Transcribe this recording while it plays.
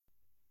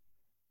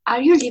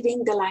Are you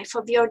living the life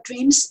of your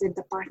dreams with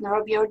the partner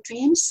of your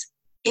dreams?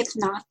 If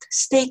not,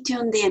 stay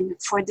tuned in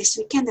for this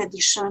weekend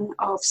edition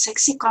of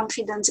Sexy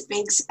Confidence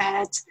Breaks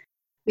Bad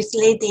with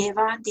Lady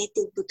Eva,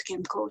 Dating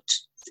Bootcamp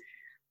Coach.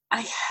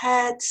 I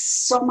had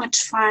so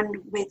much fun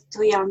with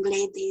two young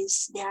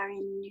ladies. They are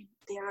in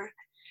their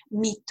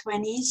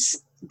mid-20s,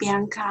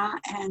 Bianca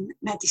and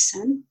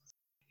Madison,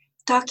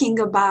 talking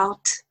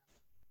about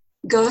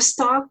girls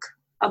talk,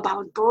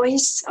 about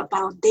boys,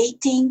 about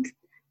dating,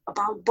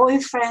 about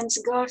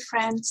boyfriends,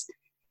 girlfriends.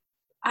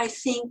 I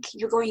think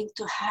you're going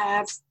to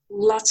have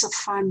lots of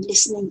fun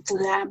listening to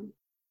them.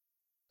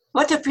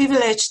 What a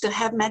privilege to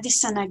have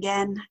Madison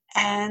again.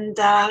 And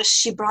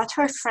she brought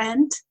her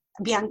friend,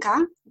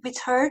 Bianca, with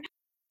her.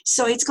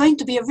 So it's going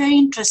to be a very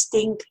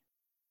interesting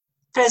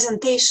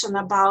presentation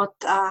about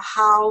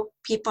how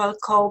people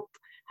cope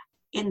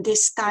in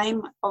this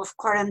time of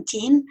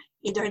quarantine.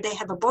 Either they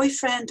have a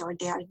boyfriend or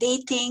they are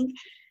dating.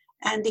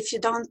 And if you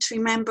don't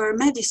remember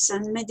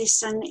Madison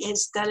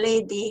is the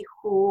lady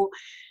who,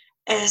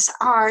 as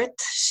art,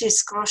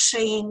 she's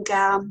crocheting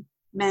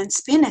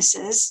men's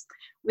penises,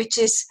 which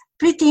is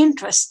pretty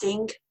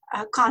interesting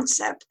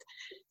concept.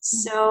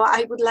 So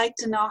I would like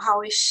to know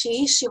how is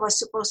she. She was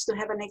supposed to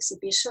have an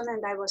exhibition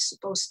and I was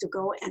supposed to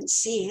go and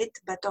see it.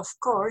 But of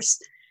course,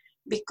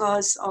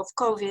 because of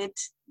COVID,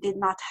 did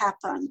not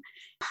happen.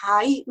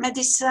 Hi,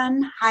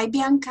 Madison. Hi,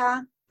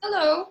 Bianca.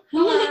 Hello.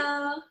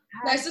 Hello.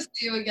 Nice to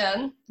see you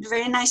again.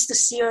 Very nice to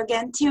see you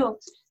again too.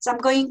 So I'm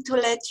going to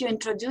let you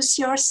introduce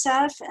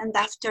yourself, and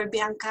after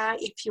Bianca,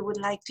 if you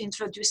would like to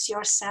introduce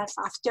yourself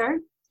after.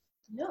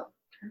 Yeah,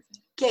 perfect.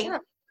 Okay.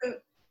 Yeah.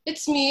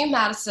 It's me,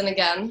 Madison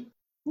again.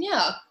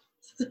 Yeah,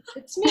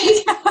 it's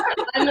me.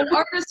 I'm an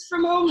artist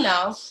from home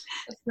now.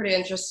 It's pretty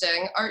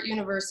interesting. Art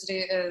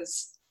University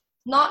is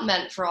not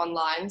meant for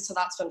online, so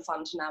that's been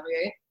fun to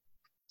navigate.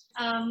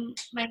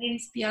 My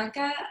name's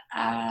Bianca.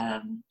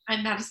 I'm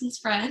Madison's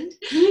friend.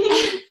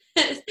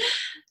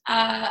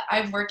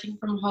 I'm working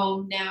from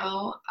home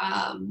now.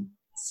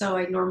 So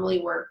I normally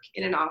work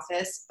in an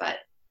office, but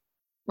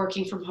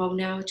working from home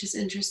now, which is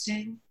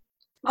interesting.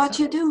 What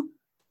you do?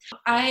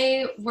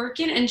 I work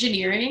in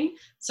engineering.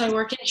 So I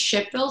work in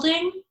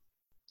shipbuilding.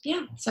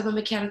 Yeah, so I'm a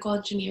mechanical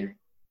engineer.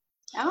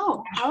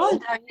 Oh, how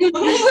old are you?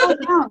 You're so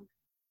young.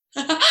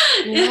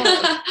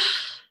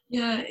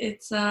 Yeah,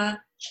 it's tough.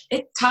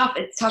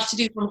 It's tough to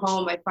do from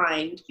home, I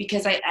find,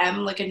 because I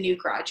am like a new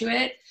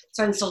graduate,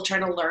 so I'm still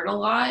trying to learn a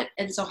lot.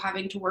 And so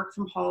having to work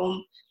from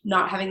home,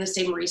 not having the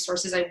same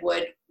resources I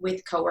would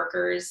with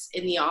coworkers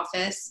in the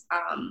office,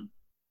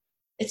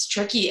 it's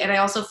tricky. And I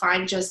also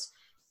find just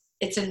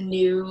it's a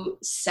new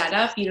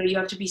setup. You know, you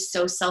have to be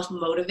so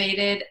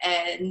self-motivated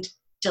and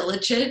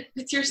diligent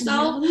with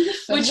yourself,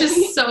 which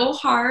is so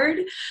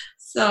hard.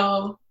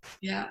 So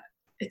yeah,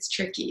 it's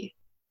tricky.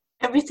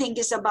 Everything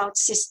is about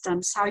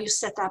systems, how you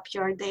set up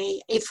your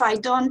day. If I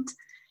don't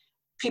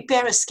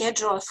prepare a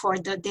schedule for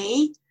the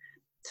day,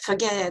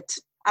 forget it.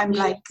 I'm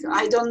like,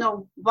 I don't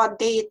know what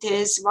day it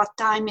is, what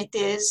time it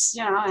is,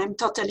 you know, I'm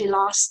totally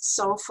lost.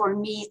 So for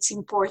me, it's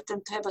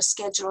important to have a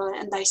schedule.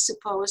 And I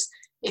suppose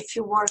if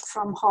you work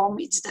from home,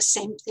 it's the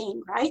same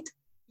thing, right?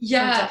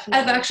 Yeah,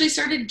 I've actually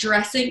started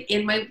dressing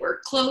in my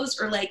work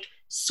clothes or like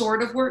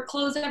sort of work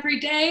clothes every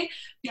day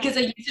because I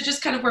used to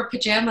just kind of wear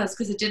pajamas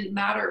because it didn't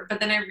matter. But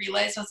then I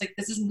realized I was like,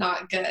 this is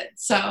not good.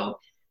 So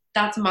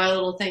that's my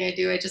little thing I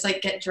do. I just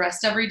like get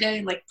dressed every day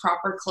in like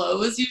proper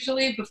clothes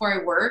usually before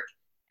I work.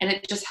 And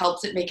it just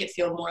helps it make it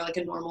feel more like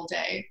a normal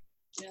day.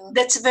 Yeah.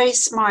 That's very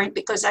smart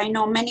because I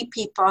know many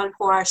people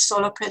who are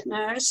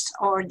solopreneurs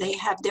or they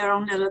have their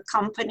own little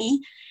company.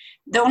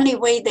 The only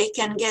way they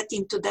can get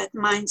into that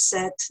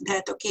mindset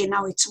that, okay,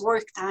 now it's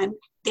work time,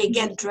 they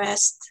get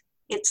dressed.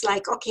 It's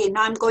like, okay,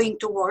 now I'm going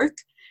to work.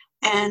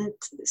 And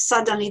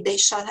suddenly they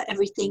shut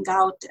everything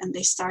out and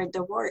they start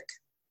the work.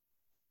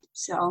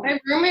 So my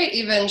roommate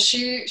even,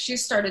 she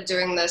started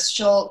doing this.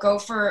 She'll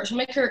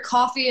make her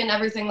coffee and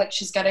everything like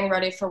she's getting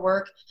ready for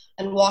work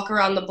and walk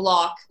around the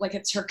block like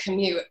it's her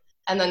commute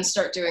and then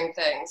start doing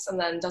things and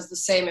then does the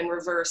same in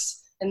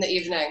reverse in the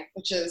evening,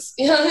 which is,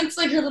 you know, it's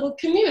like her little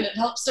commute. It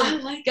helps her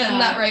get in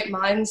that right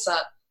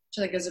mindset, which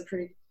I think is a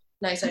pretty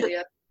nice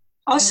idea.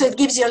 Also, it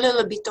gives you a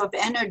little bit of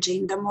energy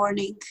in the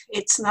morning.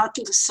 It's not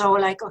so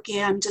like,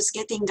 okay, I'm just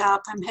getting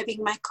up, I'm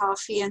having my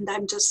coffee and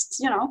I'm just,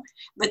 you know,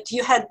 but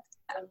you had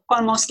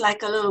almost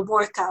like a little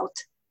workout.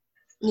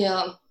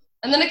 Yeah.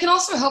 And then it can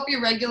also help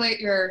you regulate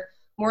your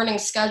morning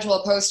schedule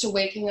opposed to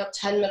waking up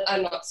 10 minutes.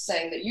 I'm not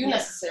saying that you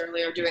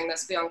necessarily are doing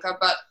this, Bianca,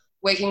 but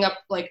waking up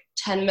like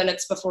 10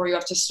 minutes before you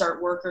have to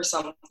start work or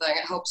something.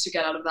 It helps you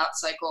get out of that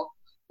cycle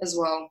as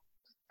well.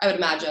 I would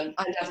imagine.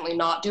 I'm definitely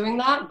not doing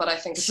that, but I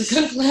think it's a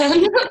good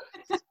plan.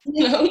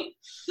 You know?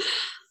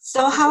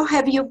 So how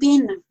have you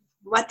been?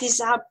 What is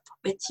up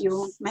with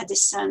you,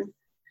 Madison?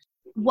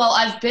 Well,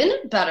 I've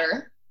been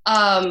better.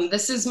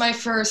 This is my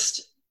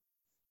first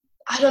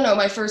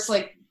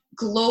like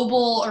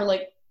global or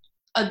like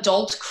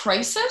adult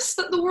crisis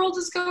that the world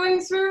is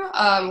going through.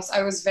 So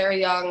I was very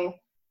young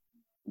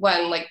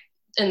when like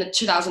in the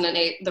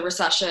 2008, the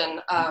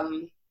recession,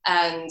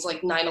 and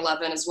like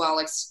 9/11 as well,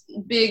 like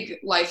big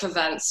life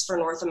events for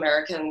North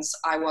Americans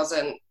I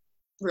wasn't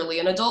really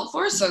an adult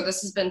for. So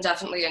this has been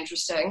definitely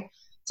interesting.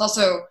 It's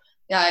also,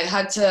 I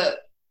had to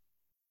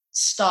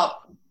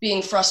stop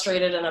being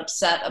frustrated and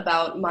upset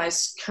about my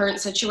current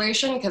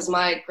situation because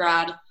my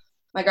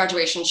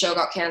graduation show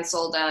got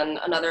canceled and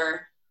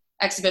another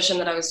exhibition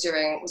that I was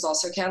doing was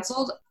also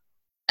canceled.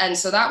 And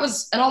so that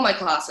was, and all my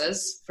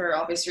classes for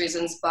obvious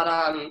reasons, but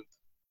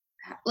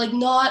like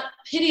not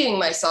pitying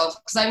myself.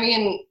 Because I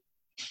mean,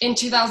 in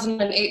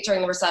 2008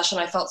 during the recession,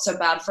 I felt so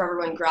bad for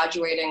everyone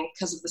graduating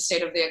because of the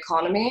state of the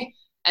economy.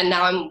 And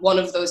now I'm one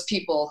of those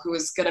people who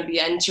is going to be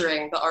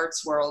entering the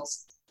arts world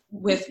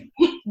with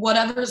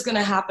whatever's going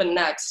to happen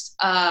next.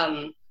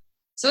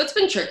 So it's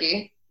been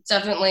tricky.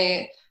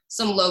 Definitely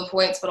some low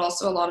points, but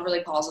also a lot of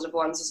really positive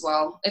ones as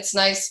well. It's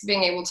nice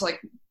being able to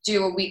like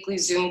do a weekly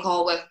Zoom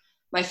call with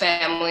my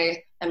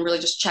family and really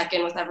just check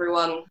in with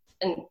everyone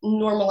and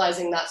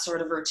normalizing that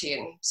sort of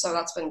routine. So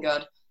that's been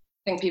good.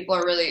 I think people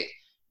are really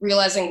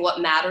realizing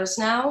what matters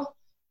now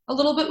a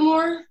little bit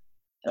more. I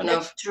don't know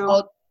if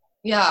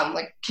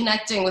like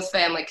connecting with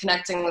family,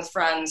 connecting with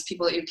friends,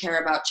 people that you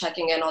care about,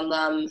 checking in on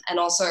them, and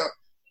also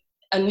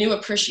a new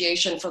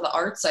appreciation for the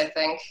arts, I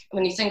think.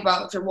 When you think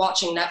about if you're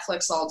watching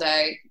Netflix all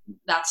day,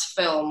 that's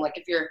film. Like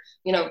if you're,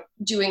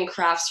 doing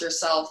crafts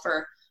yourself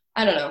or,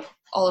 I don't know,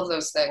 all of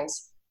those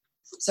things.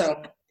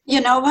 So.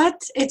 You know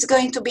what? It's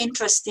going to be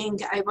interesting.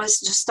 I was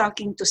just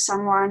talking to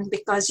someone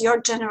because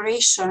your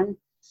generation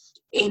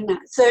in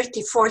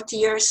 30, 40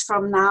 years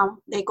from now,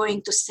 they're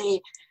going to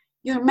say,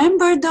 you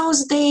remember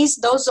those days,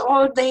 those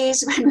old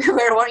days when we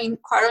were all in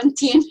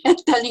quarantine and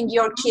telling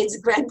your kids,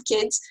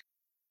 grandkids?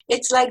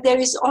 It's like there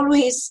is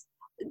always,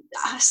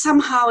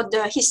 somehow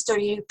the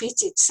history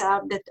repeats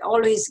itself that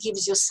always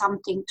gives you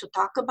something to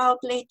talk about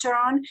later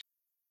on.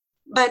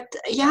 But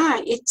yeah,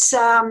 it's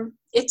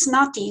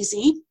not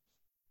easy.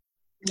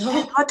 No.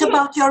 And what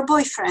about your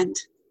boyfriend?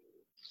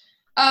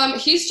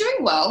 He's doing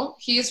well.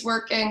 He's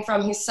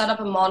set up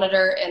a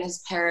monitor in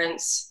his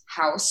parents'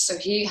 house. So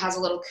he has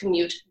a little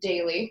commute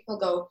daily. He'll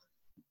go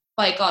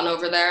bike on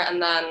over there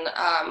and then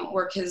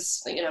work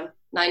his,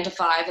 9 to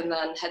 5 and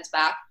then heads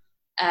back.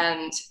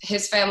 And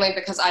his family,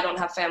 because I don't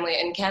have family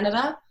in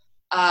Canada,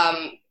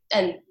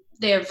 and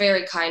they are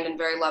very kind and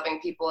very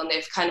loving people. And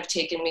they've kind of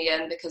taken me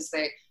in because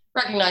they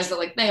recognize that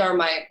like they are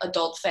my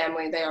adult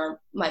family. They are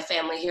my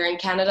family here in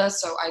Canada.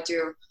 So I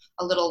do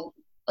a little,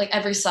 like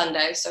every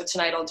Sunday, so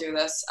tonight I'll do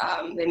this,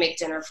 they make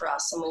dinner for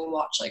us and we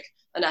watch like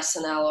an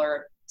SNL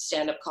or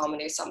stand-up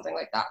comedy, something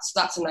like that. So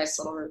that's a nice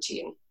little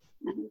routine.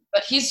 Mm-hmm.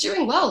 But he's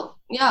doing well.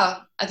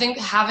 Yeah, I think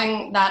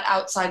having that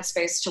outside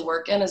space to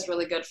work in is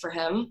really good for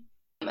him.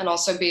 And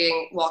also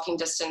being walking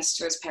distance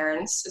to his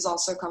parents is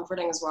also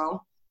comforting as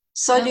well.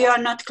 So you are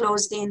not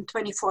closed in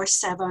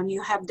 24/7.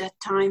 You have that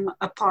time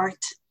apart.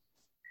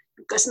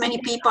 Because many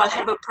people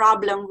have a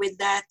problem with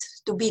that,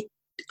 to be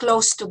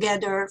close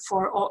together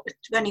for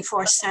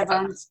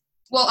 24/7.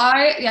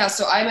 Well,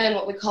 so I'm in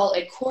what we call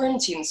a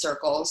quarantine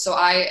circle. So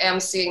I am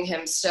seeing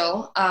him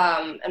still.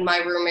 And my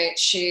roommate,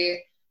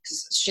 she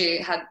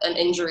had an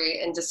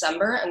injury in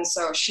December. And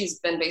so she's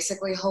been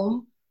basically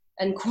home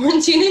and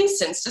quarantining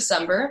since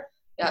December.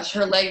 Yeah,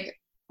 her leg,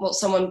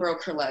 someone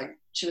broke her leg.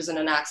 She was in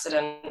an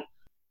accident.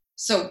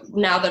 So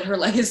now that her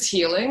leg is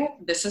healing,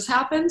 this has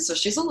happened. So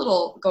she's going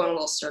a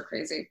little stir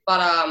crazy. But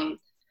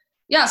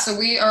so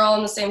we are all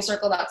in the same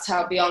circle. That's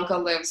how Bianca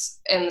lives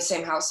in the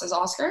same house as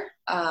Oscar,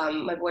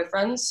 my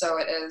boyfriend. So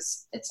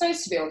it's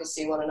nice to be able to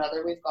see one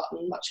another. We've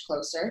gotten much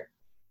closer.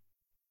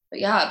 But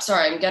yeah, I'm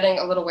sorry, I'm getting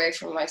a little away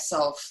from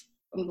myself.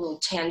 I'm a little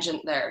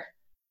tangent there.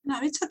 No,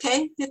 it's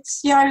okay.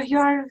 It's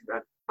your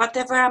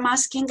whatever I'm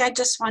asking, I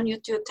just want you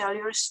to tell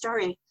your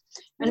story.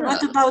 And yeah.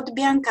 What about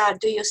Bianca?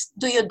 Do you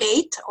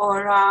date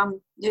or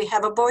do you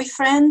have a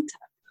boyfriend?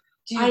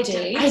 Do you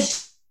date? I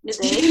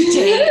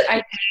date.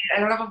 I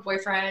don't have a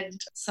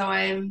boyfriend, so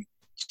I'm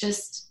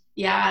just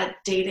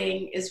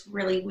dating is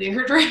really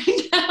weird right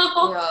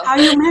now. Yeah. How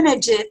you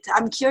manage it?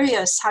 I'm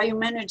curious how you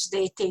manage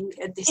dating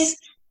at this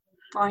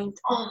point.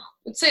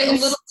 I'd say a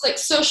little like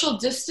social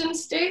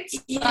distance dates.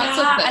 Yeah,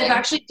 I've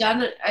actually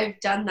done it. I've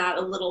done that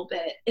a little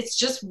bit. It's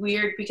just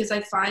weird because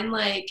I find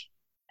like,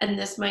 and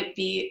this might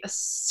be a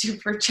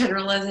super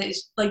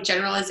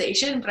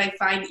generalization, but I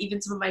find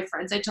even some of my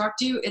friends I talk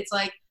to, it's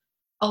like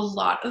a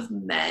lot of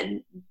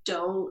men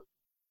don't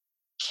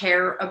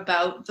care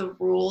about the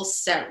rules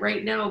set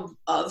right now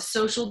of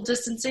social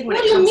distancing.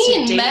 What do you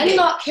mean, men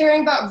not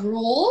caring about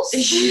rules?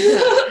 Yeah.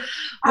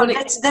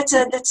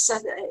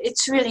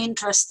 It's really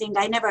interesting.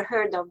 I never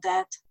heard of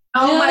that.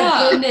 Oh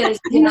my goodness!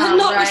 Men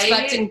not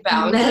respecting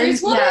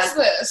boundaries. What is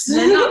this?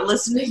 Men not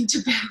listening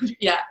to boundaries.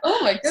 Yeah. Oh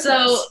my goodness.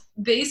 So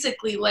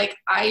basically, like,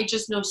 I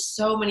just know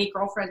so many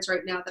girlfriends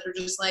right now that are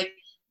just like,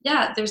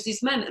 yeah, there's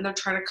these men and they're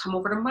trying to come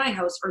over to my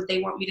house, or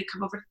they want me to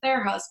come over to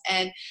their house,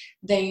 and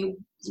they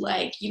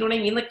like, you know what I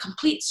mean? Like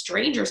complete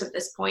strangers at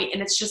this point.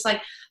 And it's just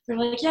like, they're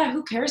like, yeah,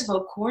 who cares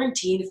about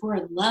quarantine if we're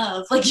in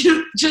love? Like,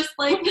 you just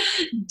like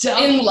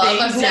dumb In love.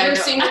 things. I've never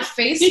seen your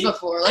face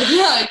before. Like,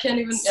 yeah, I can't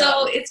even.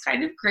 So it's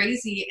kind of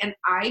crazy. And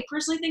I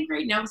personally think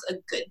right now is a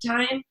good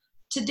time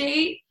to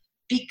date,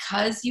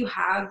 because you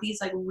have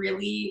these like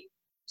really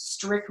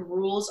strict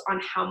rules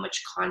on how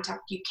much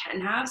contact you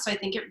can have. So I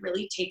think it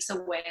really takes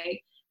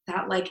away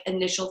that like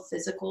initial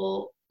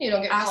physical You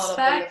don't get caught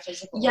up in the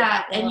physical.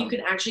 Yeah, and you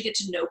can actually get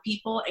to know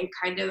people and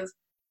kind of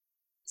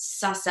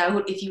suss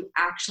out if you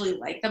actually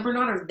like them or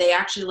not, or they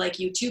actually like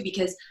you too,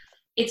 because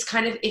it's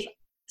kind of, if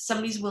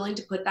somebody's willing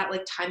to put that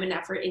like time and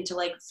effort into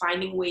like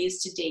finding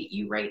ways to date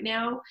you right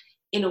now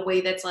in a way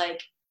that's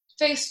like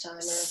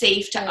FaceTime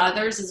safe to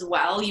others as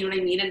well, you know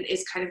what I mean, and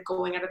is kind of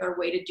going out of their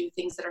way to do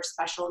things that are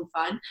special and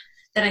fun,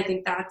 then I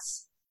think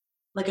that's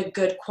like a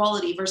good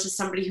quality, versus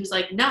somebody who's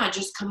like, nah,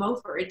 just come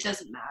over, it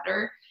doesn't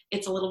matter.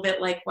 It's a little bit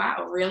like,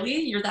 wow,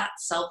 really? You're that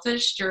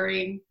selfish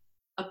during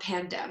a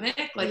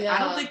pandemic? Like, I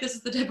don't think this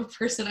is the type of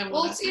person I want.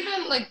 Well, it's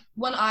even like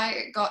when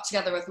I got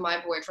together with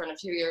my boyfriend a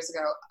few years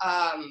ago,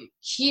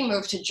 he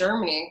moved to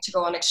Germany to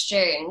go on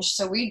exchange.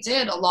 So we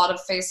did a lot of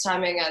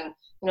FaceTiming, and,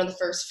 you know, the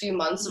first few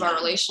months of our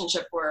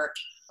relationship were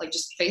like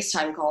just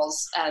FaceTime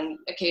calls, and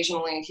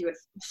occasionally he would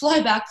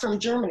fly back from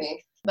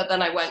Germany. But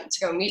then I went to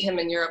go meet him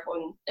in Europe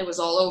when it was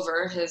all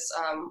over, his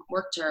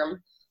work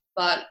term.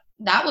 But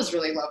that was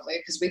really lovely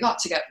because we got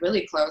to get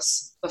really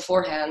close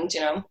beforehand,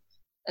 you know.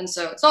 And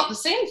so it's not the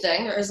same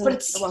thing. There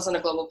wasn't a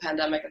global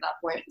pandemic at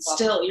that point.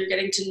 Still, you're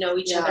getting to know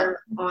each other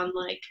on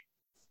like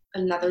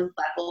another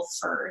level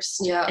first,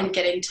 and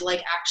getting to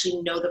like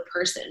actually know the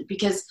person,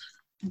 because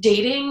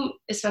dating,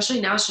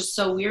 especially now, is just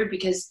so weird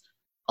because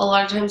a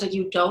lot of times like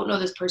you don't know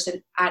this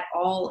person at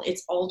all.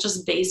 It's all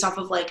just based off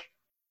of like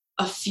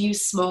a few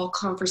small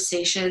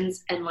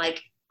conversations, and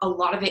like a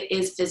lot of it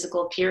is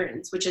physical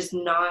appearance, which is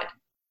not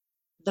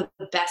the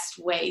best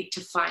way to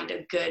find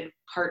a good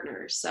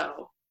partner.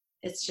 So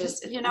it's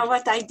just, you know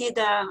what, I did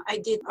a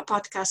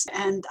podcast,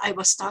 and I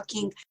was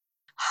talking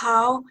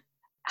how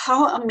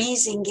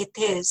amazing it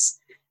is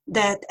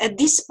that at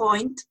this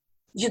point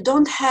you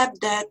don't have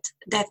that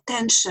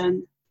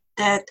tension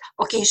that,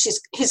 okay,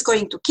 he's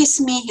going to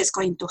kiss me, he's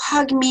going to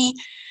hug me,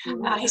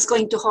 he's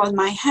going to hold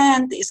my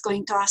hand, he's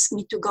going to ask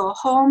me to go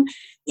home.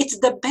 It's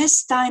the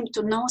best time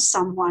to know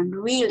someone,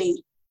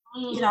 really.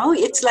 You know,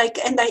 it's like,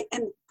 and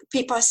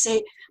people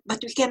say, but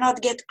we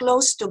cannot get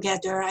close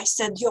together. I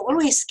said, you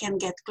always can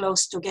get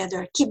close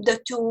together. Keep the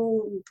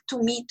 2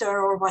 meter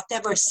or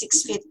whatever,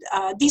 6 feet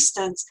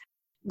distance.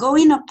 Go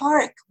in a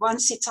park. One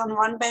sits on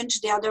one bench,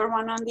 the other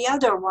one on the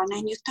other one,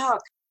 and you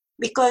talk.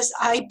 Because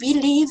I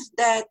believe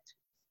that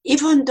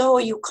even though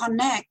you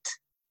connect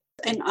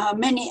in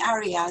many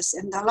areas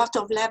and a lot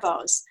of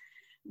levels,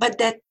 but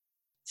that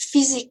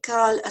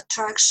physical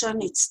attraction,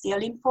 it's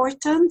still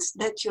important,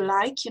 that you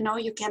like, you know,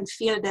 you can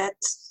feel that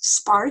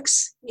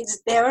sparks,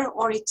 it's there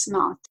or it's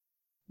not.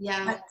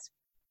 But,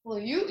 well,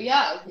 you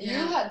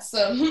had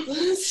some,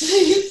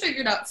 you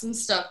figured out some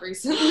stuff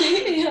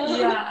recently.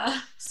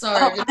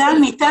 Sorry. Oh, tell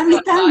me.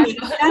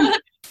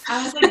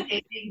 I was like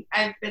dating,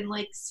 I've been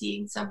like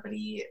seeing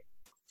somebody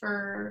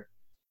for,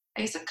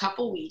 I guess, a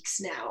couple weeks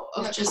now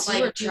of just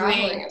like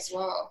traveling as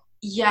well.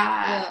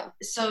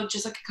 So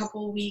just like a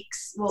couple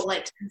weeks, well,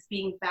 like since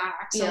being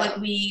back. So like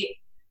we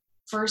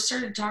first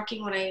started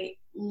talking when I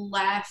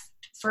left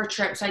for a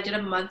trip. So I did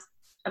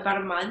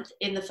about a month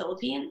in the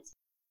Philippines.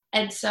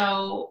 And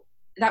so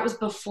that was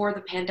before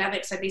the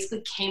pandemic. So I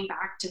basically came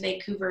back to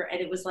Vancouver, and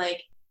it was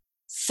like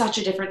such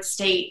a different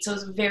state. So it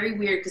was very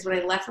weird because when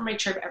I left for my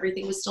trip,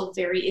 everything was still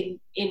very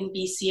in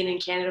BC and in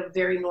Canada,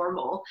 very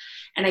normal.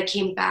 And I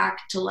came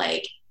back to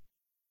like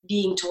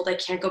being told I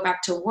can't go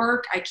back to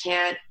work. I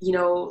can't, you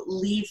know,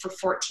 leave for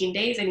 14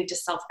 days. I need to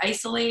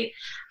self-isolate.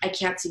 I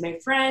can't see my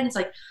friends,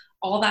 like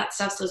all that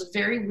stuff. So it was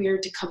very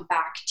weird to come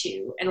back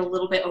to and a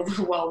little bit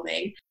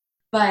overwhelming.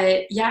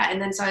 But yeah,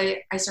 and then so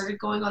I started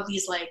going on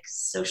these like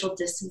social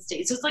distance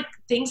dates. So it's like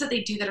things that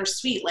they do that are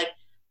sweet, like,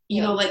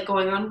 you know, like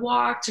going on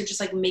walks or just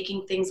like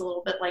making things a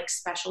little bit like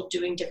special,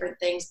 doing different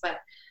things. But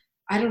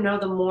I don't know,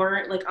 the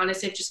more, like,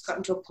 honestly, I've just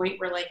gotten to a point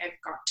where like I've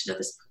got to know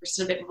this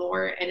person a bit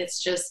more, and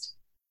it's just,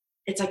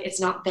 it's like, it's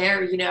not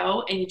there, you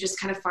know, and you just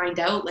kind of find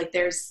out like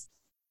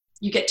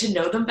you get to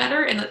know them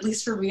better. And at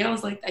least for me, I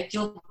was like, I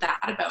feel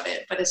bad about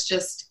it, but it's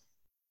just,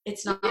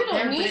 it's not there. You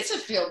don't need to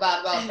feel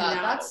bad about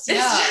that. That's,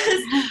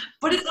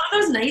 but it's not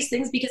those nice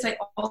things, because I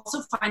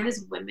also find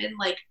as women,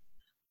 like,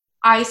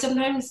 I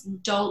sometimes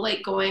don't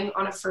like going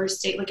on a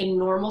first date, like in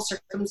normal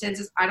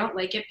circumstances. I don't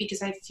like it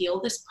because I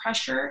feel this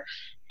pressure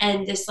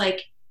and this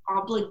like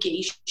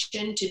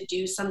obligation to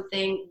do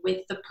something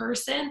with the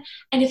person.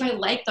 And if I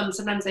like them,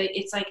 sometimes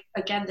it's like,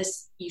 again,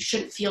 this, you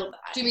shouldn't feel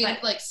that. Do you mean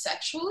like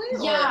sexually?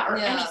 Or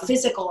any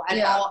physical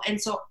at all. And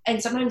so,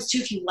 and sometimes too,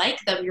 if you like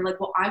them, you're like,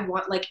 well, I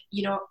want, like,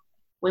 you know,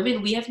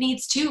 women, we have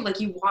needs too. Like,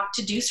 you want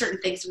to do certain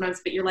things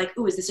sometimes, but you're like,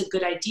 ooh, is this a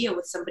good idea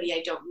with somebody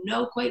I don't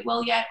know quite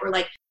well yet? Or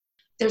like,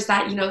 there's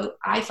that, you know,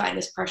 I find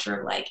this pressure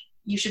of like,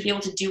 you should be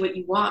able to do what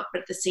you want,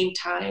 but at the same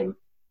time,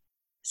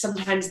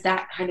 sometimes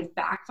that kind of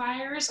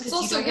backfires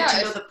because you don't get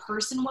to know the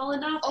person well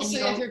enough. Also,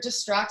 if you're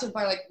distracted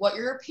by like what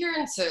your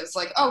appearance is,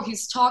 like, oh,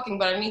 he's talking,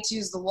 but I need to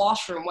use the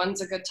washroom.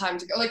 When's a good time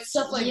to go? Like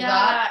stuff like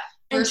that.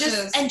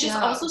 Versus, and just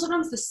also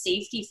sometimes the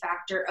safety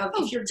factor of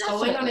if you're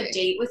going on a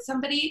date with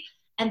somebody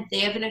and they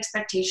have an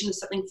expectation of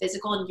something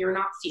physical and you're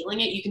not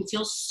feeling it, you can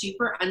feel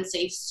super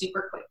unsafe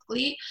super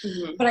quickly.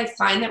 Mm-hmm. But I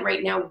find that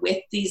right now with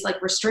these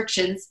like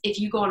restrictions, if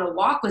you go on a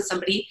walk with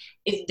somebody,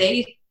 if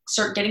they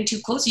start getting too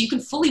close, you can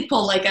fully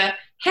pull like a,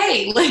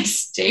 hey, like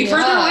stay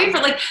further away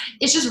from, like,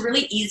 it's just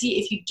really easy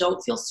if you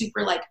don't feel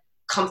super like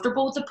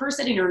comfortable with the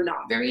person and you're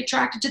not very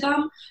attracted to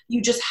them.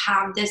 You just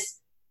have this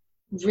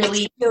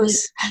really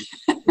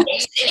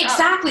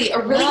exactly a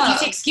really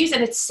easy excuse,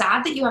 and it's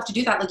sad that you have to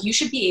do that. Like, you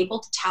should be able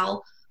to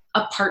tell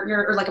a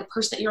partner or like a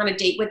person that you're on a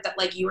date with that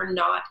like you are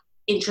not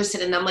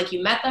interested in them, like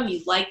you met them,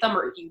 you like them,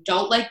 or you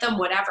don't like them,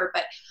 whatever.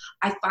 But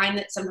I find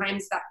that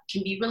sometimes that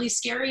can be really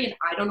scary, and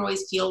I don't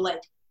always feel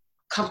like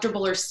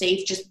comfortable or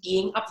safe just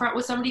being upfront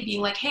with somebody,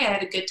 being like, hey, I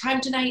had a good time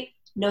tonight,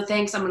 no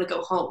thanks, I'm gonna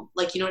go home.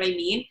 Like, you know what I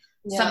mean?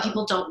 Some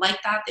people don't like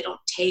that, they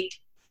don't take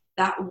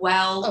that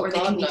well, or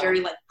they can be very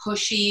like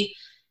pushy.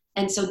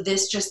 And so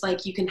this just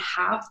like, you can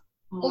have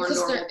more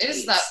because there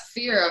is that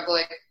fear of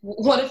like,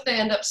 what if they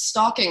end up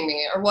stalking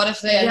me, or what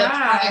if they end up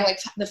having like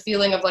the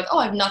feeling of like, oh,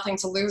 I have nothing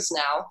to lose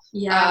now.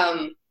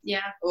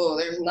 Oh,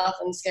 there's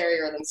nothing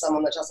scarier than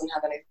someone that doesn't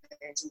have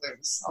anything to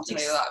lose, I'll tell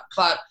you that.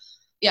 But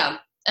yeah,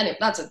 anyway,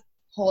 that's a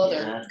whole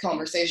other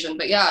conversation.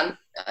 But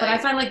I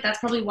find like that's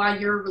probably why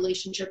your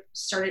relationship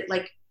started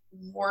like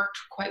worked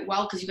quite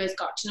well, because you guys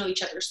got to know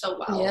each other so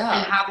well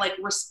and have like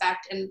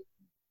respect. And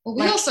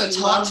we also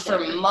talked for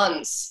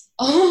months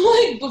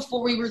like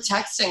before, we were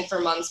texting for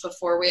months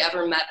before we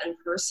ever met in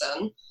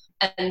person.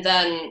 And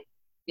then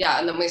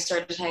we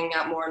started hanging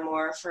out more and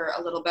more for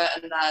a little bit,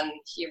 and then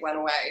he went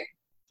away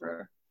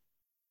for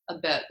a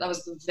bit. That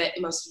was the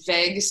most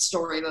vague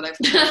story that I've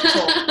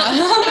told.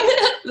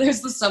 But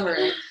there's the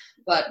summary.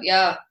 But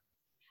yeah.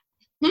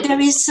 There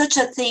is such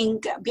a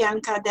thing,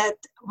 Bianca, that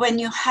when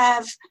you're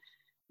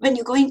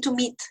going to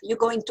meet, you're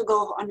going to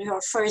go on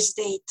your first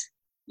date,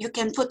 you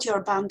can put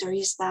your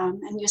boundaries down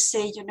and you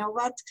say, you know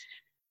what,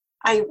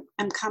 I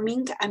am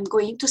coming, I'm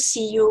going to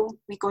see you,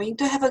 we're going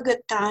to have a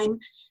good time,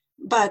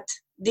 but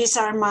these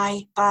are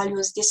my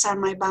values, these are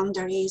my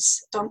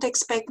boundaries. Don't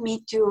expect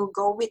me to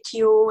go with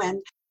you.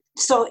 And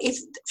so if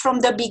from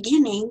the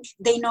beginning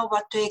they know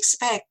what to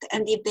expect,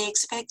 and if they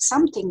expect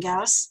something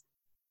else,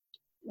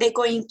 they're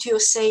going to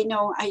say,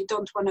 no, I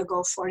don't want to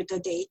go for the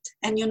date.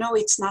 And you know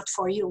it's not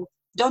for you.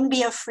 Don't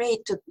be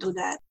afraid to do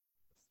that.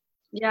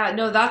 Yeah,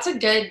 no, that's a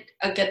good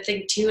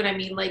thing too. And I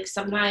mean, like,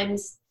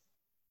 sometimes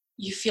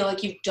you feel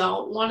like you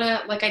don't want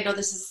to, like, I know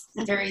this is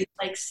very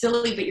like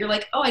silly, but you're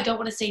like, oh, I don't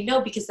want to say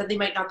no because then they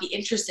might not be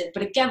interested.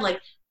 But again, like,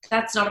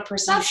 that's not a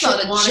person that's not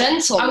a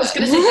gentleman. I was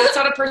going to say, that's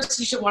not a person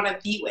you should want to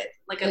be with.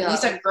 Like, at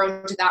least I've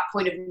grown to that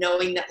point of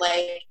knowing that,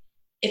 like,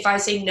 if I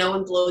say no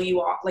and blow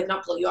you off, like,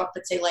 not blow you off,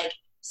 but say, like,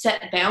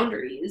 set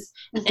boundaries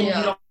and you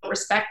don't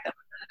respect them,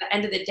 at the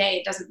end of the day,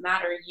 it doesn't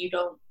matter. You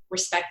don't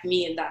respect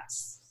me, and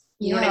that's,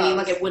 you know what I mean?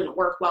 Like, it wouldn't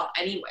work well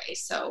anyway.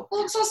 So,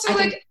 well, it's also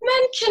like,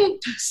 men can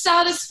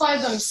satisfy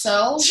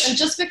themselves, and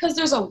just because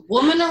there's a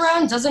woman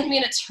around doesn't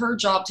mean it's her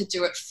job to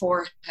do it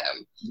for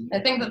him. I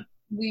think that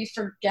we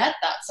forget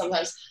that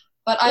sometimes.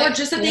 But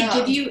just that they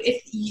give you,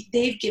 if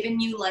they've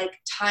given you like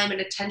time and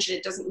attention,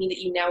 it doesn't mean that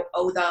you now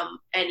owe them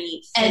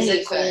any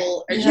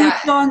physical. You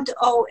don't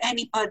owe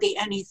anybody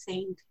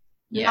anything.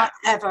 Not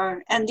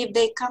ever. And if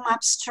they come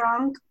up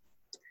strong,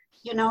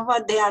 you know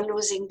what? They are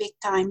losing big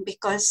time,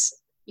 because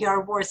you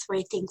are worth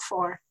waiting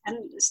for. And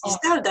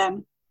tell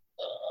them.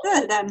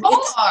 Tell them.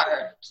 It's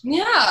hard.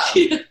 Yeah.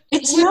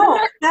 It's no.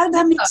 Tell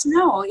them it's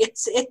no.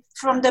 It's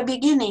from the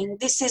beginning.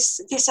 This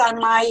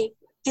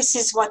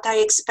is what I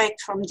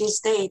expect from this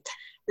date.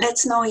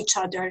 Let's know each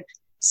other.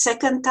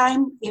 Second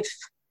time, if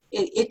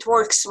it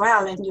works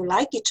well and you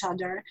like each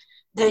other,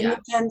 then you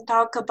can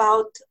talk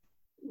about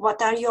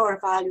what are your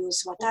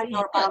values, what are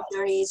your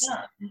boundaries,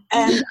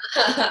 and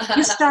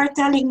you start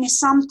telling me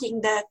something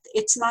that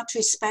it's not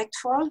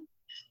respectful.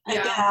 I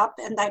get up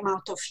and I'm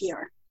out of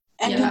here.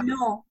 And you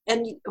know,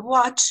 and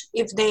watch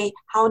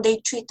how they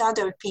treat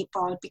other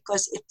people,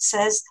 because it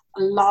says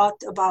a lot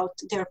about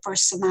their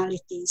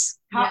personalities.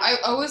 I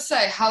always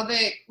say how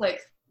they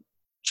like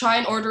try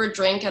and order a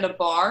drink at a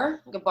bar,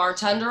 like a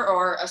bartender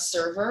or a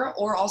server,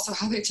 or also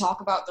how they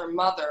talk about their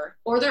mother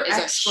or their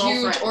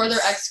ex-girlfriend, or their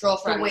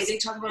ex-girlfriend. The way they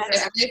talk about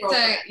their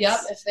ex-girlfriend.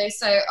 If they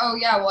say, oh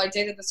yeah, well, I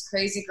dated this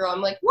crazy girl,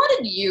 I'm like, what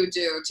did you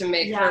do to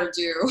make her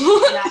do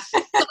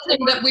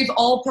something that we've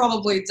all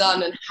probably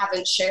done and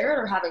haven't shared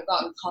or haven't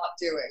gotten caught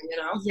doing, you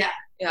know?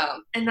 Yeah.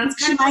 And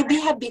that's she might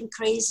have been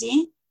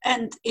crazy,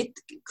 and it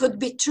could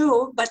be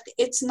true, but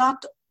it's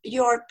not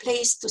your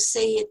place to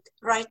say it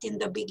right in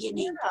the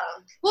beginning.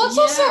 Well, it's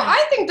also,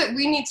 I think that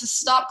we need to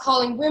stop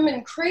calling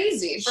women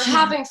crazy for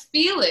having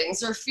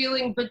feelings or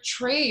feeling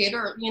betrayed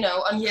or,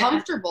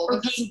 uncomfortable.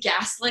 Or being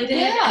gaslighted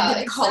and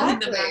then calling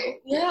them out.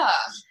 Yeah.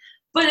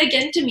 But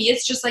again, to me,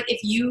 it's just like,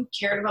 if you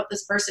cared about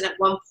this person at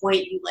one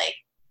point, you like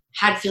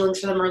had feelings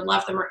for them or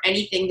loved them or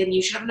anything, then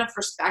you should have enough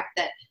respect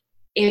that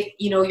if,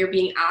 you're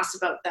being asked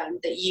about them,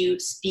 that you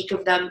speak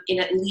of them in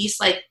at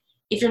least like,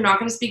 if you're not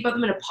going to speak about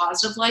them in a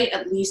positive light,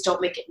 at least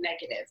don't make it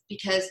negative,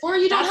 because or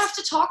you don't have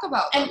to talk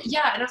about them. And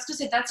I was going to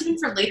say, that's even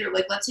for later.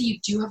 Like, let's say you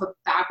do have a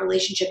bad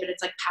relationship and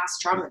it's like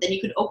past trauma, then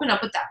you could open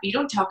up with that, but you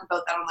don't talk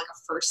about that on like a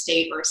first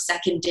date or a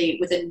second date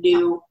with a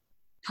new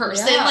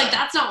person. Yeah. Like,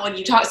 that's not when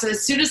you talk. So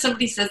as soon as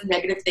somebody says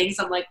negative things,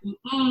 I'm like,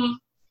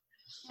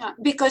 Yeah,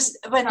 because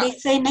when they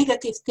say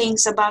negative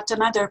things about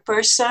another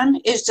person,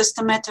 it's just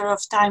a matter of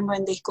time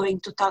when they're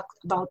going to talk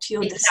about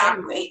you the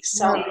same way.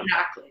 So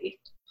exactly.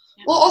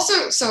 Well,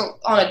 also, so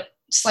on a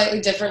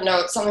slightly different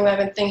note, something that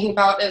I've been thinking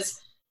about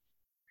is,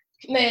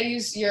 may I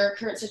use your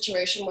current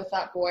situation with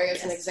that boy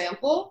as an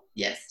example?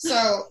 Yes.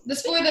 So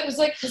this boy that was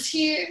like, because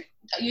you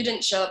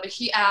didn't show up, but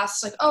he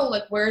asked like, oh,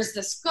 like, where's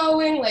this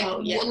going?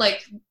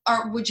 Like,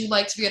 would you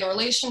like to be in a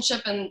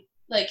relationship? And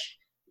like,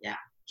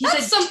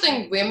 that's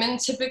something women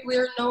typically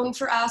are known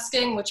for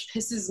asking, which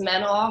pisses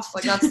men off.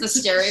 Like, that's the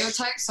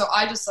stereotype. So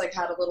I just like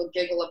had a little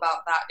giggle about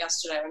that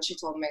yesterday when she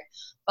told me.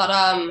 But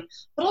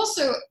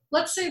also,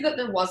 let's say that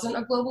there wasn't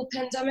a global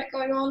pandemic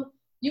going on.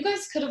 You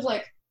guys could have,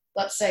 like,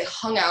 let's say,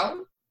 hung out,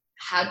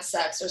 had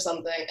sex or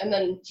something, and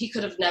then he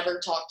could have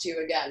never talked to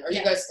you again. Or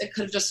you guys, it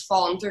could have just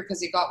fallen through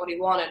because he got what he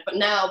wanted. But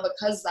now,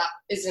 because that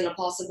isn't a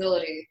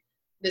possibility,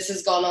 this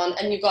has gone on,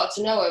 and you got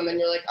to know him, and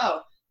you're like,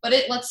 oh. But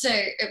let's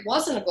say it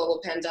wasn't a global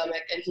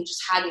pandemic and he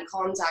just hadn't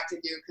contacted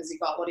you because he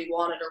got what he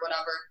wanted or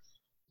whatever.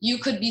 You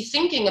could be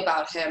thinking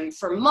about him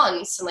for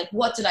months and like,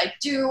 what did I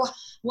do?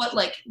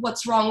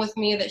 What's wrong with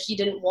me that he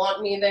didn't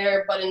want me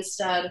there? But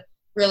instead,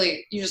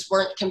 really, you just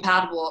weren't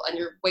compatible and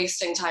you're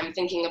wasting time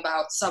thinking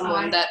about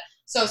someone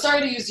so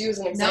sorry to use you as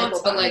an example,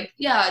 but like,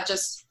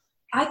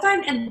 I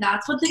find, and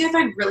that's one thing I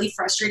find really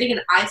frustrating, and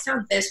I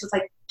found this with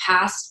like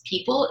past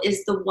people,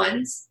 is the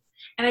ones,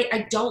 and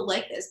I don't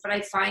like this, but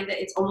I find that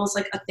it's almost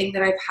like a thing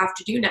that I have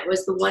to do now,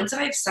 is the ones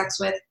that I have sex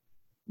with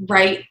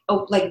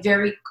like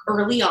very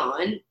early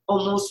on,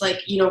 almost like,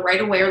 right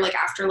away, or like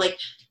after like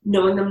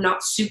knowing them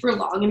not super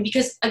long. And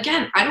because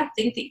again, I don't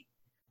think that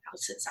I'll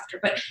say this after,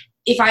 but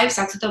if I have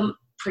sex with them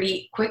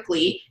pretty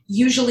quickly,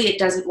 usually it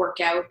doesn't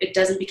work out. It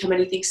doesn't become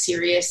anything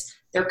serious.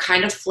 They're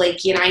kind of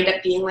flaky and I end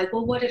up being like,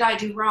 well, what did I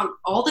do wrong?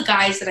 All the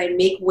guys that I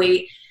make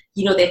wait,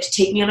 they have to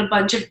take me on a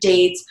bunch of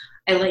dates.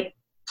 I like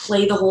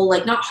play the whole,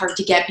 like, not hard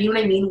to get, but you know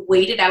what I mean?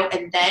 Wait it out.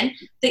 And then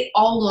they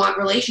all want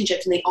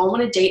relationships and they all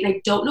want to date. And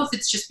I don't know if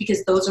it's just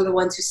because those are the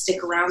ones who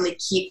stick around, they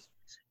keep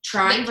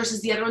trying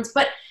versus the other ones.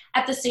 But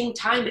at the same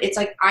time, it's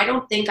like, I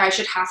don't think I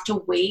should have to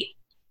wait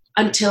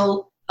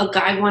until a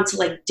guy wants to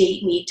like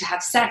date me to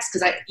have sex.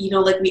 Cause like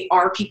we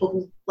are people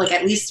who, like,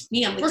 at least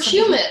me, I'm like, we're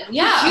human.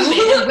 Yeah. We're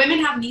human. And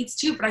women have needs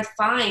too. But I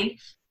find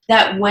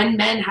that when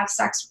men have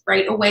sex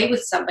right away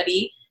with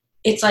somebody,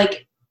 it's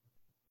like,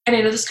 and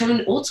I know this is kind of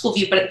an old school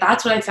view, but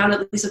that's what I found,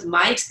 at least with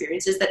my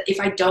experience, is that if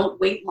I don't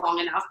wait long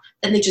enough,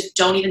 then they just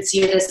don't even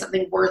see it as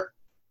something worth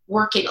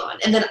working on.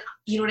 And then,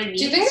 you know what I mean?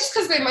 Do you think it's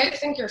because they might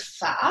think you're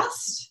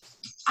fast?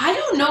 I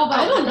don't know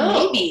about that.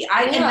 Know. Maybe.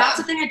 And that's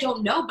the thing I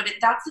don't know, but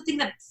that's the thing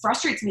that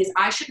frustrates me, is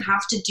I shouldn't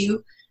have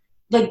to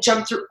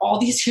jump through all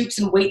these hoops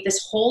and wait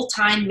this whole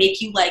time,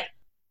 make you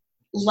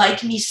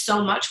like me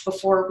so much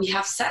before we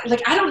have sex.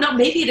 Like, I don't know.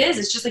 Maybe it is.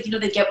 It's just like,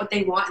 they get what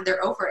they want and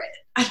they're over it.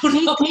 I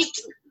don't know.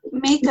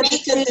 Make a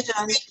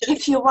decision.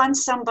 If you want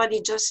somebody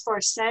just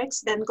for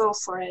sex, then go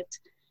for it.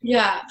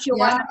 Yeah. If you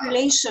want a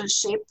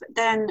relationship,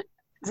 then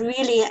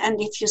really, and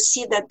if you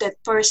see that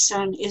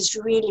person is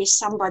really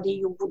somebody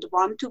you would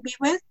want to be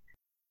with,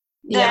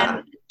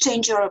 then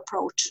change your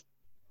approach.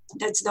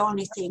 That's the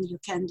only thing you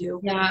can do.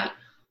 Yeah.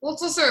 Well,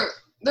 it's also,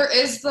 there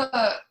is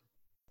the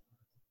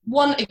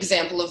one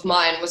example of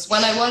mine was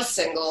when I was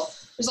single.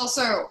 There's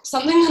also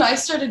something that I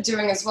started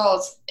doing as well,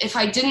 is if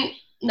I didn't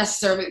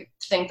necessarily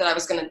think that I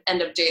was going to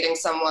end up dating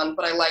someone,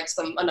 but I liked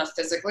them enough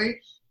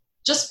physically,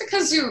 just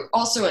because you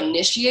also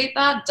initiate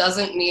that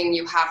doesn't mean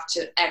you have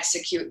to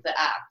execute the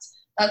act.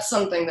 That's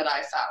something that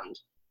I found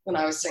when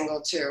I was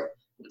single too.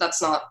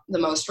 That's not the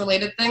most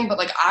related thing, but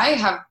like, I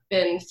have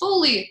been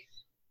fully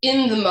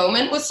in the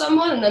moment with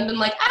someone and then been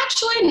like,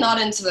 actually not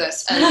into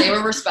this, and they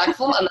were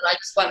respectful, and then I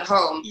just went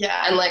home.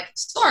 Yeah. And like,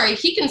 sorry,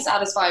 he can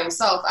satisfy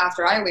himself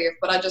after I leave,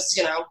 but I just,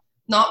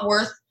 not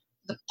worth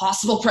the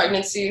possible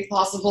pregnancy,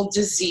 possible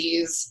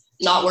disease,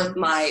 not worth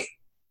my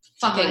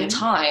fucking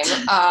time.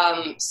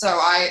 So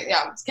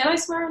can I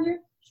swear on you?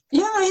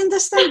 Yeah, I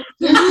understand.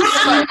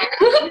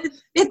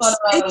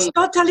 It's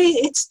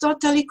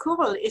totally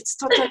cool. It's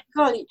totally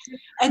cool.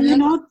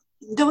 And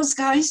those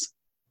guys,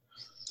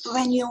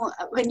 when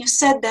you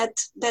said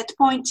that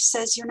point,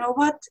 says, you know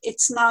what,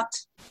 it's not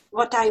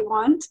what I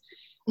want.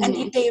 And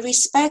if they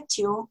respect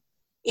you,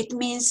 it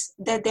means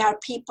that there are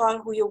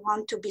people who you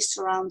want to be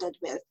surrounded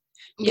with.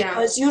 Yeah.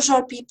 Because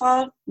usual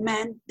people,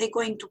 men, they're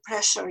going to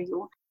pressure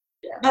you.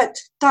 Yeah. But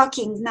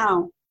talking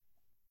now,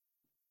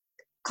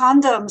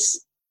 condoms,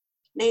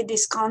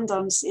 ladies,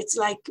 condoms, it's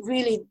like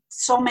really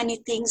so many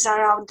things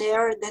are out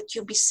there that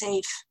you be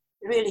safe,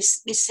 really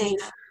be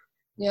safe.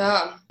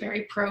 Yeah.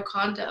 Very pro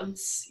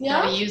condoms. You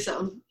Yeah. gotta use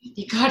them.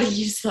 You gotta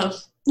use them.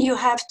 You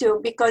have to,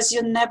 because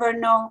you never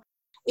know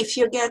if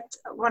you get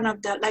one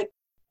of the, like,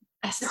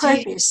 STD.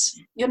 herpes,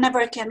 you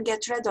never can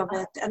get rid of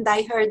it. And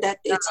I heard that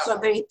it's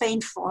very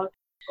painful.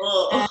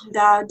 Ugh.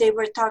 And they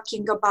were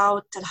talking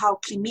about how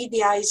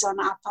chlamydia is on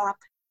up,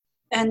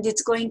 and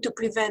it's going to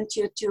prevent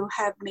you to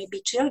have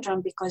maybe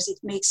children because it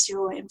makes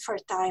you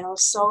infertile.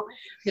 So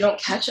You don't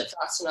catch it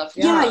fast enough.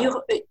 yeah,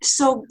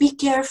 so be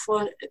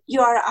careful.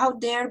 You are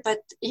out there, but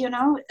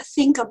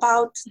think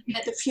about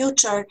the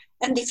future.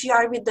 And if you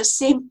are with the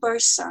same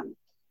person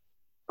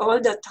all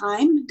the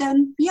time,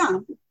 then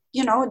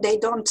they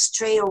don't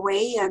stray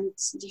away and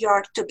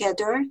you're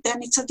together,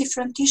 then it's a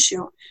different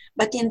issue.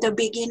 But in the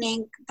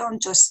beginning,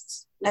 don't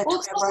just let Well,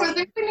 it's also, I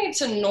think we need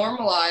to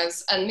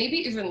normalize and maybe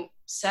even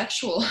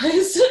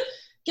sexualize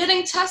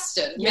getting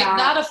tested. Yeah. Make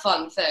that a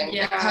fun thing.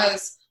 Yeah.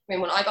 Because, I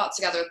mean, when I got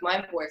together with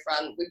my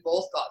boyfriend, we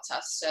both got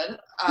tested.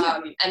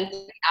 And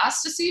we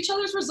asked to see each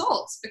other's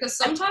results because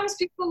sometimes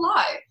people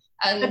lie.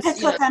 And But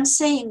that's what I'm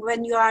saying.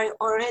 When you are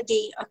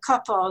already a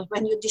couple,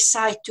 when you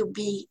decide to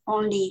be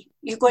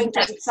you're going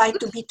to decide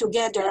to be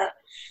together,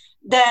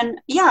 then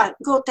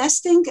go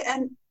testing,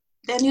 and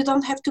then you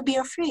don't have to be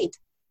afraid.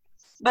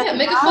 But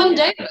make a fun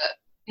day of it,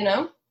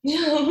 Yeah.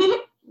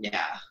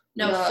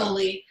 No, Yeah.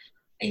 fully.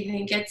 I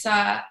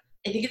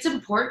think it's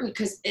important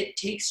because it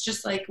takes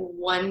just like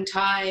one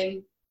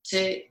time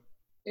to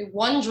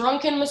one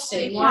drunken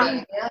mistake.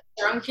 One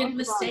drunken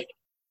mistake.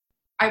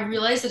 I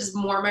realize that it's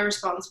more my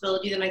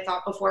responsibility than I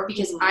thought before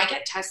because I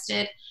get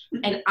tested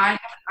and I have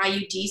an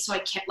IUD, so I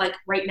can't, like,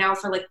 right now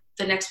for like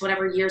the next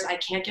whatever years, I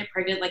can't get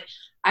pregnant. Like,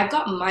 I've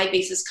got my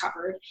bases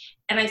covered,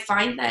 and I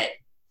find that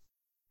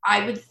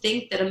I would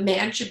think that a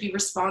man should be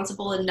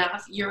responsible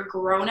enough. You're a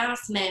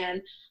grown-ass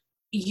man.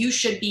 You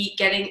should be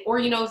getting, or,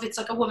 if it's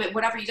like a woman,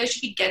 whatever, you guys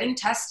should be getting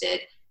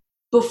tested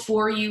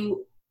before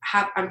you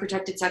have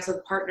unprotected sex with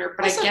a partner.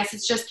 But I guess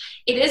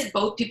it is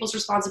both people's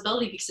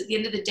responsibility, because at the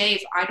end of the day,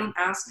 if I don't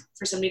ask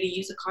for somebody to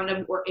use a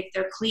condom, or if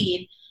they're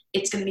clean,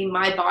 it's going to be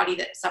my body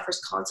that suffers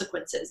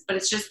consequences.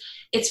 But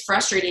it's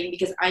frustrating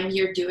because I'm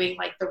here doing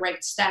like the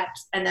right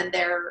steps, and then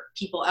there are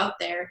people out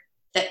there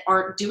that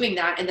aren't doing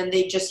that, and then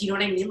they just, you know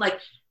what I mean? Like,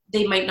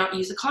 they might not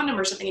use a condom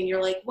or something, and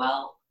you're like,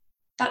 well,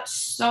 that's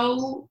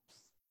so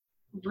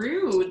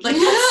rude. Like,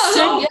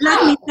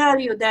 let me tell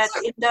you that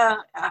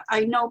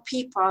I know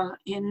people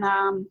in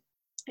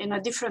a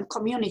different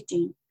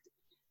community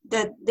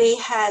that they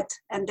had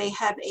and they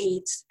have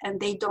AIDS and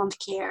they don't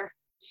care.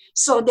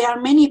 So there are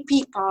many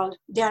people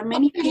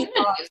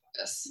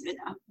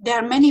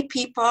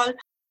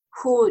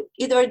who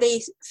either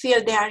they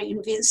feel they are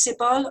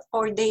invincible,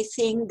 or they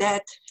think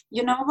that,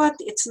 you know what,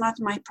 it's not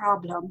my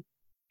problem.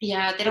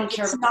 Yeah, they don't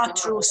care. It's not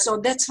true. So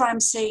that's why I'm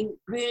saying,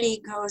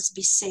 really, girls,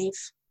 be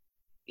safe.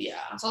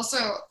 Yeah. It's also,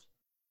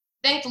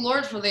 thank the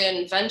Lord for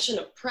the invention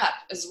of PrEP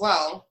as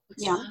well.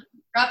 Yeah.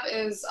 PrEP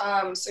is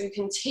so you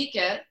can take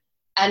it,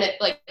 and it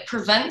like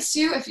prevents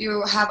you if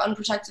you have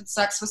unprotected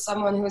sex with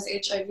someone who is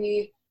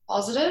HIV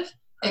positive.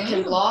 It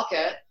can block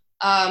it,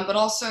 but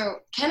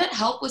also, can it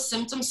help with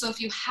symptoms? So if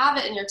you have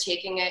it and you're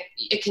taking it,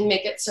 it can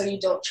make it so you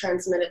don't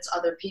transmit it to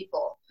other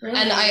people. Really?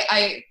 And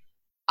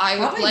I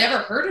would Probably never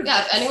heard of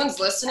yeah, this. if anyone's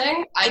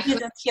listening, I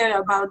didn't hear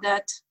about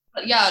that.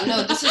 Yeah,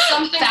 no, this is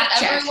something that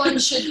everyone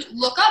should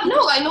look up.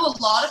 No, I know a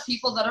lot of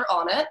people that are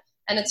on it,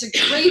 and it's a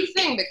great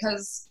thing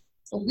because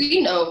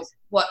we know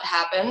what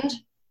happened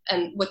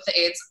and with the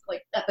AIDS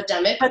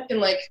epidemic,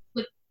 and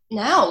with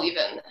now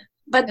even.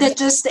 But that's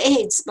just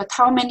AIDS. But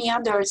how many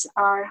other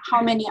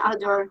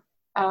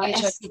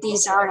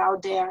STDs are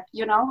out there?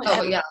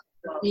 Oh, yeah.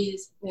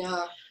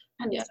 Yeah.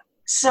 And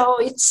so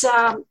it's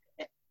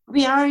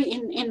we are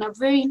in a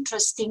very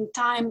interesting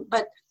time,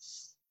 but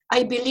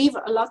I believe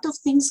a lot of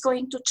things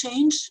going to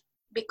change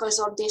because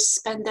of this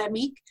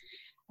pandemic,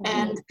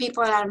 and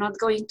people are not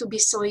going to be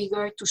so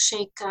eager to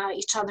shake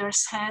each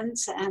other's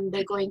hands, and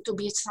they're going to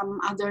be some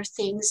other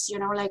things,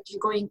 like you're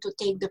going to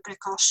take the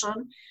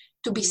precaution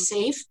to be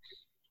safe.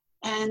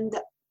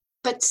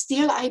 But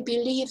still, I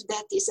believe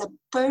that is a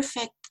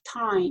perfect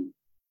time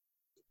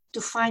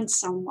to find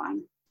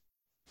someone,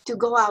 to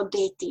go out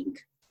dating.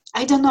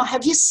 I don't know,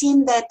 have you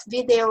seen that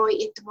video?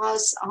 It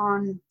was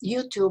on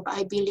YouTube,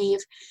 I believe.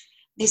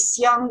 This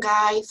young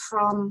guy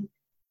from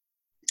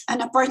an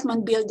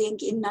apartment building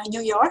in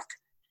New York,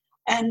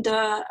 and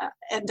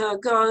the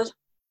girl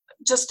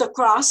just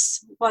across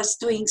was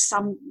doing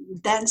some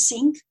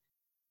dancing.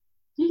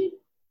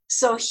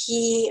 So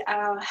he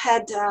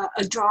had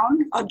a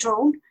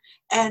drone,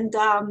 and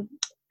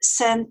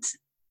sent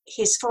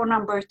his phone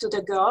number to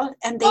the girl,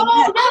 and they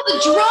met. The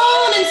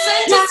drone, and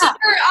sent it to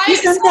her. I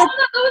saw that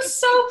was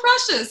so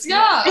precious.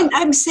 Yeah. And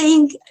I'm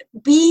saying,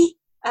 be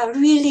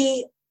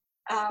really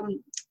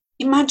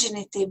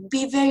imaginative,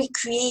 be very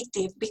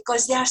creative,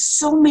 because there are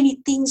so many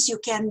things you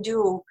can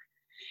do.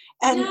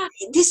 And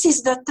this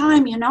is the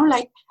time,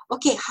 like,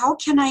 okay, how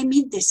can I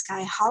meet this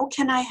guy? How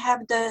can I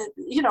have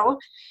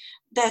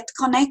that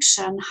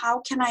connection?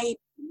 How can I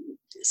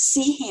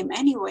see him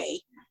anyway?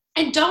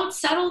 And don't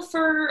settle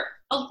for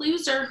a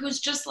loser who's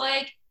just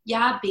like,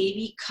 yeah,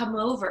 baby, come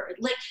over.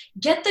 Like,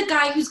 get the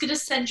guy who's going to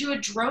send you a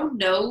drone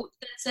note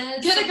that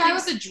says... Get a guy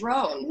with a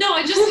drone. No,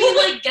 I just mean,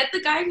 like, get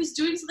the guy who's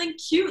doing something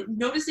cute,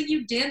 noticing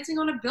you dancing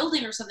on a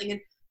building or something,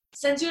 and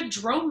sends you a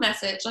drone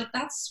message. Like,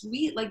 that's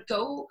sweet. Like,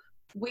 go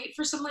wait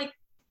for some, like,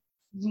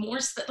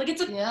 more stuff. Like,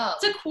 it's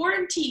a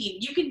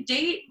quarantine. You can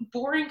date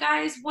boring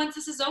guys once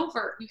this is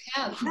over. You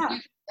can. Yeah.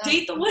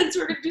 Date the ones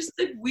who are going to do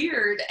something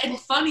weird and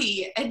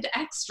funny and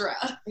extra.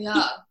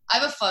 Yeah. I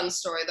have a fun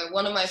story though.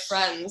 One of my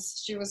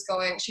friends, she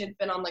had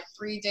been on like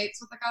 3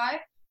 dates with a guy,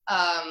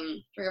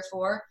 3 or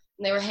 4,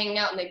 and they were hanging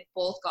out and they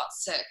both got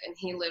sick, and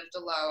he lived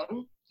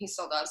alone. He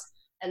still does.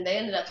 And they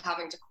ended up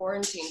having to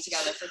quarantine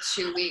together for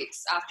 2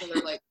 weeks after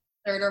their like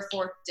 3rd or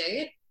 4th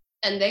date.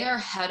 And they are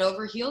head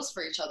over heels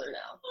for each other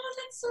now. Oh,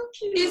 that's so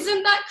cute.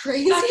 Isn't that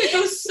crazy? That could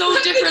go so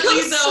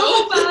differently, though.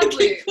 So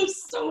badly.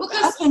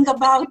 Talking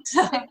about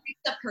they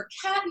picked up her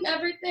cat and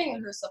everything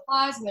and her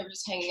supplies, and they were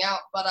just hanging out.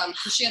 But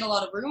she had a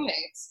lot of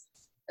roommates,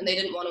 and they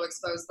didn't want to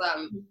expose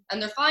them.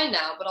 And they're fine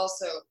now. But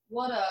also,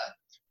 what a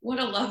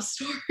love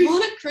story.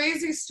 What a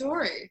crazy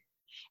story.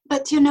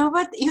 But you know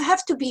what? You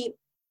have to be.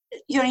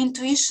 Your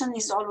intuition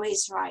is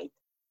always right,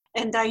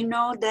 and I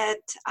know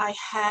that I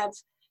have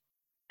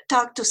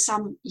talked to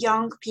some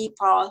young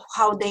people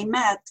how they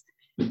met,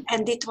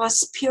 and it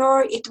was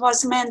pure, it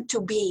was meant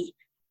to be.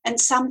 And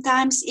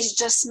sometimes it's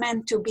just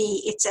meant to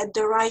be. It's at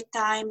the right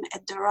time,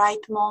 at the right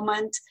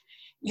moment.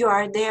 You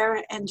are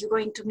there, and you're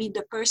going to meet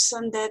the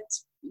person that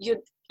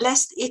you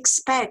least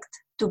expect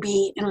to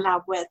be in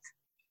love with.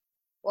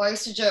 Well, I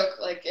used to joke,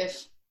 like,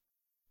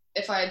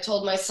 if I had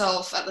told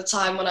myself at the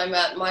time when I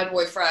met my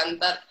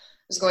boyfriend that I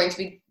was going to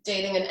be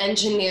dating an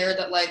engineer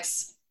that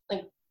likes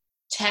like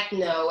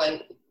techno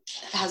and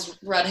has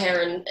red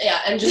hair and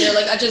engineer,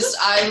 like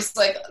I was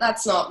like,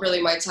 that's not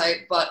really my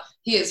type, but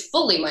he is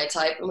fully my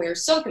type, and we are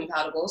so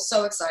compatible,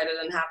 so excited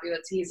and happy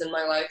that he's in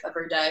my life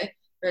every day.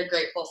 Very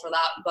grateful for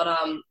that. But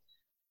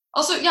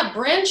also,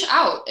 branch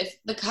out.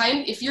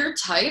 If your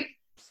type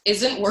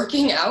isn't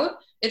working out,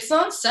 it's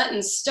not set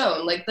in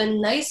stone. Like, the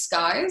nice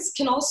guys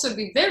can also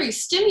be very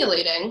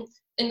stimulating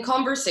in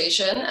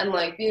conversation and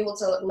like be able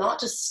to not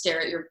just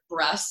stare at your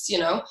breasts,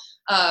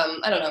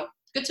 I don't know.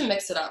 Good to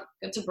mix it up.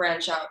 Good to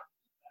branch out.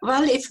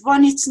 Well, if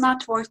one is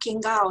not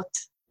working out,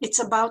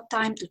 it's about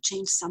time to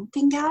change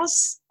something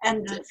else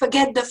and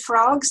forget the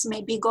frogs,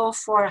 maybe go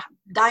for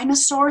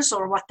dinosaurs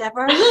or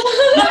whatever.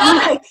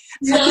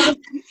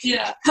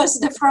 Because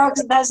the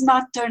frogs does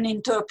not turn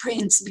into a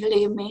prince,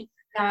 believe me.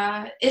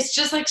 It's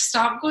just like,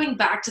 stop going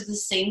back to the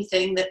same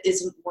thing that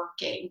isn't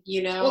working,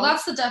 Well,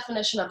 that's the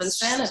definition of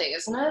insanity,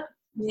 isn't it?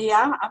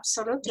 Yeah,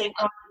 absolutely.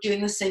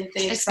 Doing the same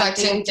thing,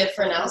 expecting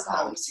different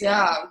outcomes.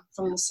 Yeah,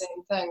 from the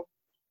same thing.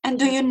 And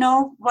do you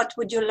know what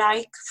would you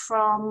like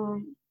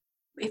from,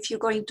 if you're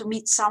going to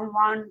meet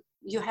someone,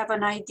 you have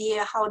an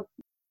idea how,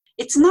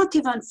 it's not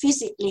even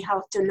physically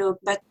how to look,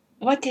 but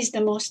what is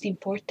the most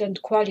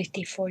important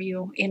quality for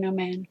you in a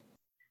man?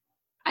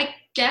 I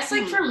guess,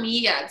 like, for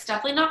me, it's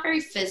definitely not very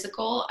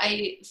physical.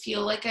 I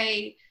feel like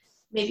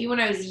maybe when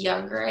I was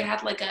younger, I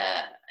had like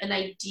an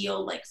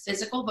ideal like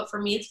physical, but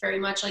for me, it's very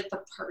much like the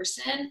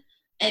person,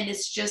 and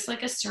it's just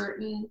like a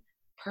certain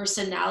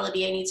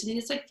personality. I need something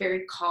that's like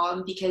very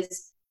calm,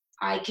 because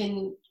I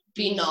can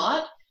be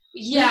not.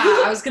 Yeah,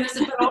 I was gonna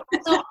say, but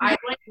also I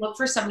like look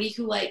for somebody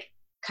who like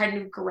kind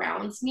of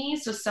grounds me.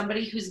 So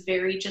somebody who's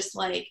very just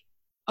like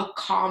a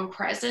calm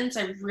presence.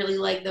 I really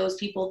like those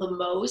people the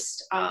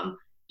most,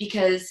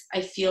 because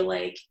I feel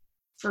like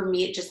for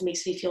me it just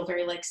makes me feel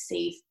very like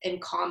safe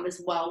and calm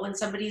as well. When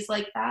somebody's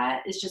like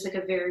that, it's just like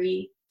a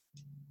very,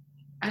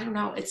 I don't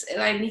know.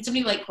 I need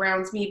somebody who like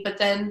grounds me, but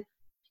then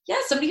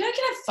somebody I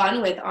can have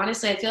fun with.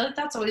 Honestly, I feel like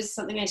that's always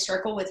something I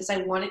struggle with. Is I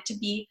want it to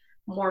be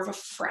more of a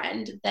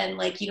friend than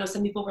like,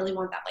 some people really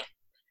want that like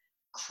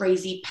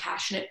crazy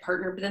passionate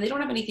partner, but then they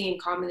don't have anything in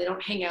common. They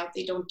don't hang out,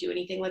 they don't do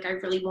anything. Like, I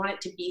really want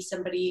it to be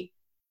somebody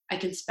I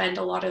can spend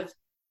a lot of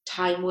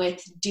time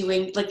with,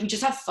 doing like, we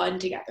just have fun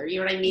together, you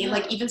know what I mean?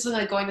 Like, even something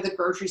like going to the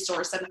grocery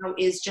store somehow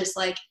is just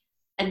like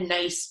a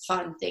nice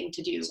fun thing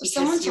to do. So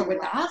someone to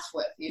laugh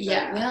with even.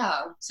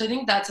 Yeah. So I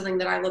think that's something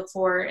that I look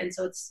for, and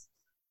so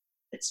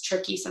it's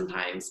tricky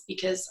sometimes,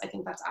 because I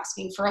think that's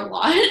asking for a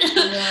lot.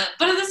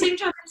 But at the same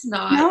time, it's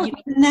not. No,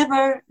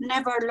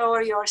 never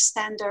lower your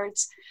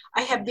standards.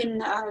 I have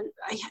been,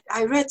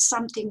 I read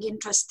something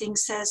interesting,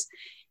 says,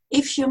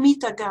 if you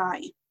meet a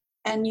guy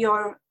and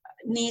your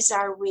knees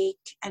are weak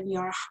and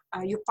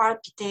you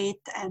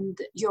palpitate and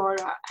your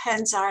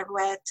hands are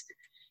wet,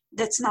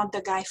 that's not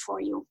the guy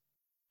for you.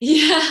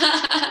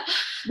 Yeah.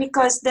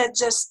 Because that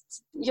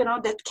just,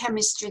 that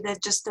chemistry, that's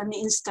just an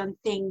instant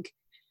thing.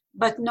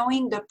 But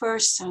knowing the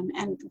person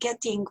and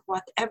getting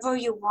whatever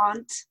you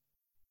want,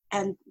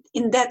 and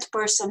in that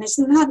person, it's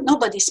not,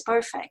 nobody's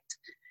perfect.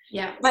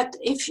 Yeah. But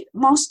if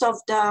most of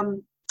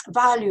the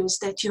values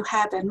that you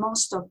have and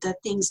most of the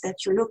things that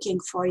you're looking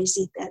for is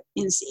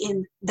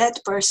in that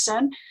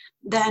person,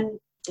 then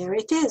there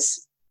it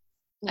is.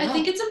 I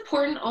think it's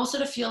important also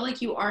to feel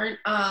like you aren't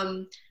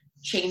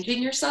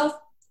changing yourself.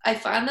 I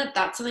find that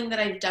that's something that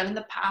I've done in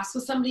the past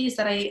with somebody, is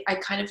that I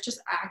kind of just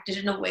acted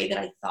in a way that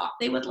I thought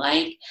they would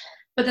like,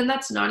 but then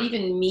that's not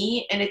even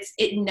me, and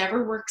it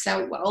never works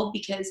out well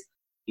because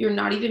you're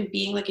not even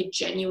being like a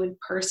genuine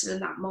person in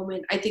that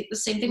moment. I think the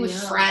same thing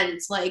with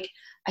friends. Like,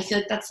 I feel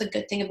like that's the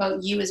good thing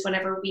about you is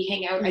whenever we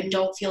hang out, I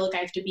don't feel like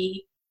I have to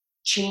be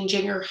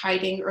changing or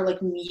hiding or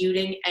like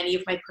muting any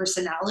of my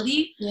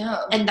personality.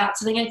 Yeah. And that's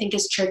something I think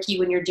is tricky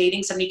when you're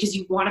dating somebody, because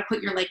you want to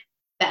put your like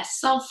best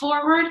self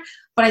forward,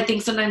 but I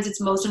think sometimes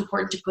it's most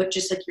important to put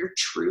just like your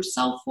true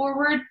self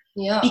forward.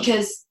 Yeah.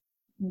 Because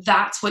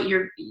that's what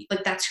you're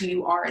like, that's who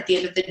you are at the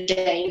end of the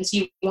day. And so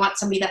you want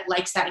somebody that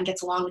likes that and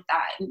gets along with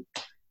that. And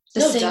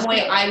the same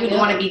way I would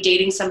want to be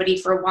dating somebody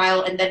for a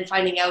while and then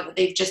finding out that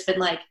they've just been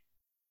like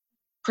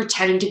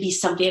pretending to be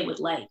somebody I would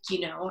like,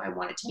 you know, I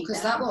want it to be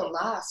because that won't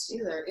last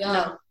either.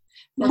 Yeah.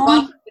 No.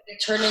 Or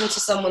turn into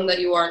someone that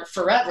you aren't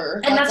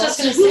forever. And that's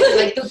what I was going to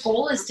say. Like, the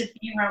goal is to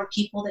be around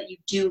people that you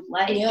do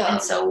like. Yeah.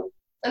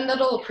 And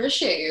that'll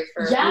appreciate you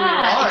for who you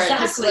are.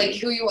 Exactly. Like,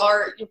 who you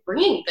are, you're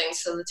bringing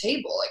things to the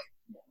table. Like,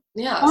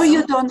 yeah. More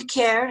you don't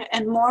care,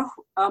 and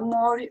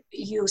more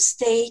you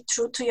stay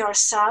true to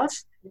yourself,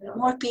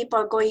 more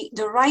people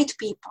the right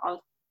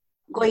people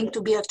going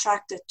to be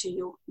attracted to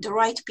you, the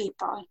right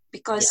people,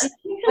 because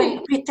when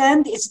you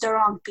pretend, it's the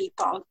wrong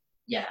people.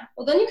 Yeah.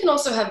 Well, then you can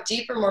also have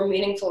deeper, more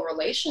meaningful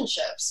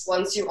relationships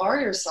once you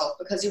are yourself,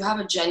 because you have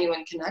a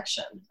genuine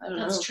connection. I don't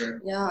know. That's true.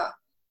 Yeah.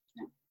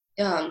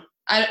 Yeah.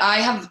 I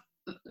have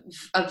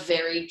a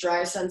very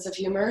dry sense of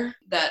humor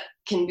that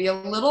can be a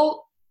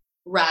little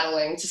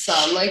rattling to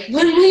some. Like,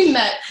 when we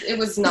met, it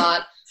was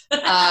not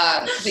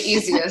the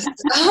easiest,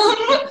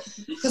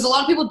 because a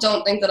lot of people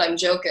don't think that I'm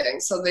joking,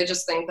 so they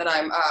just think that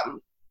I'm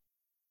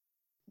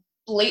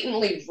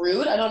blatantly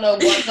rude. I don't know what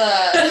the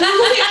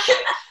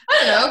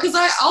I don't know, because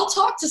I'll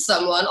talk to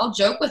someone, I'll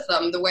joke with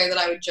them the way that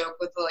I would joke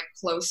with a like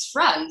close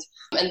friend,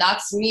 and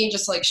that's me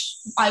just like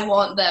I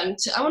want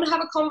to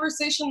have a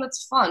conversation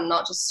that's fun,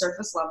 not just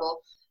surface level.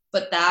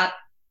 But that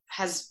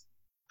has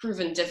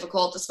proven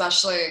difficult,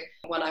 especially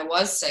when I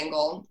was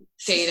single.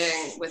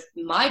 Dating with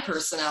my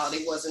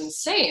personality was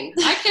insane.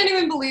 I can't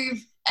even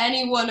believe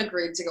anyone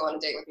agreed to go on a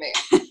date with me.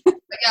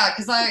 But yeah,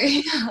 because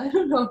I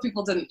don't know if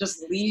people didn't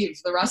just leave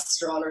the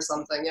restaurant or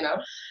something, you know.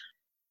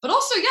 But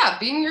also, yeah,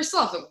 being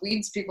yourself, it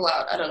weeds people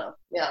out. I don't know.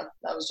 Yeah,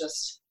 that was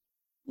just...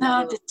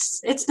 No,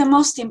 it's the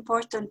most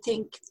important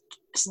thing.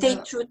 Stay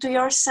true to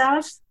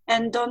yourself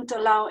and don't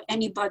allow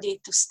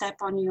anybody to step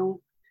on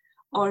you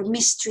or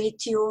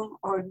mistreat you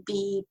or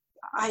be,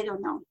 I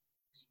don't know.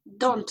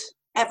 Don't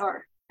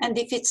ever. And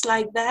if it's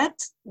like that,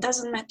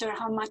 doesn't matter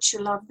how much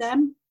you love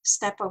them,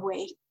 step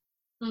away.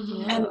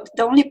 Mm-hmm. And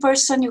the only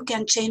person you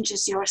can change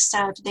is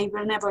yourself. They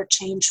will never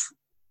change.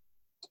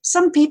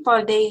 Some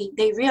people,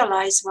 they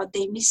realize what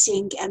they're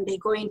missing and they're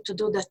going to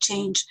do the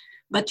change,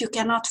 but you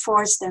cannot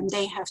force them.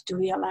 They have to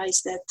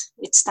realize that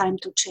it's time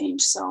to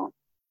change. So,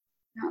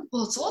 yeah.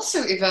 Well, it's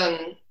also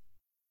even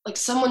like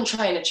someone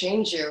trying to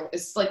change you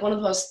is like one of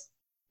the most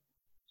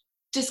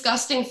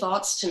disgusting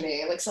thoughts to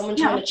me. Like someone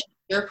trying to change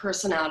your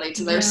personality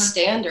to their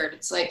standard.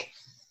 It's like,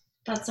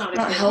 that's not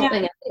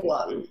helping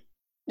anyone.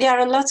 There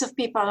are lots of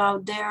people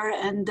out there,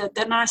 and the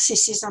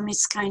narcissism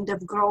is kind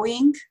of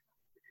growing.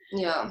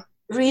 Yeah.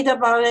 Read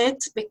about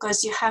it,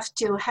 because you have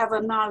to have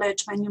a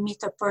knowledge when you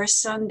meet a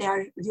person. They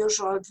are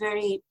usually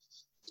very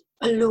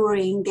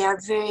alluring. They are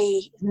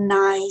very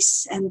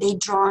nice, and they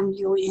draw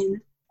you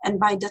in. And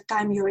by the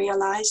time you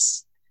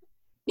realize,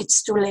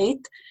 it's too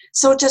late.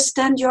 So just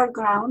stand your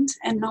ground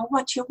and know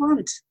what you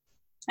want.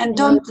 And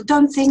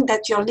don't think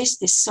that your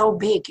list is so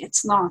big.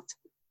 It's not.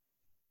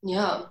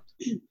 Yeah.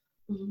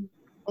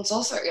 It's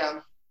also,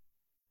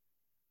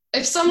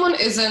 if someone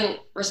isn't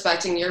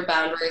respecting your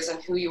boundaries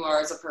and who you are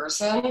as a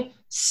person,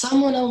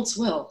 someone else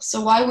will.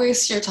 So why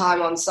waste your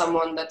time on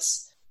someone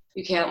that's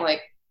you can't,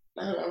 like,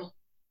 I don't know,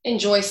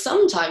 enjoy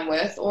some time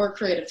with or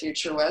create a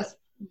future with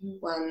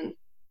when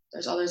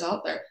there's others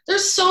out there.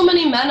 There's so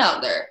many men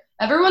out there.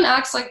 Everyone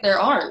acts like there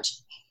aren't.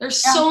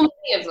 There's so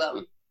many of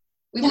them.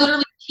 We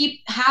literally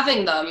keep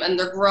having them, and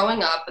they're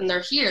growing up, and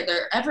they're here.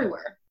 They're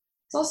everywhere.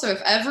 It's also,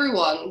 if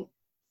everyone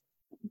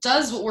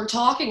does what we're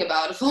talking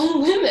about, if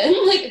all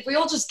women, like, if we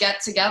all just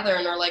get together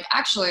and are like,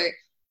 actually,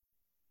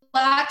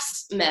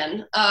 relax,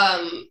 men,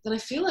 then I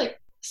feel like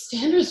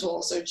standards will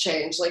also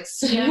change. Like,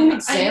 an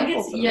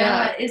example.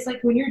 It's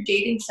like when you're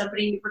dating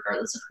somebody,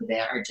 regardless of who they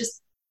are,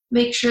 just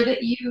make sure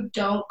that you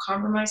don't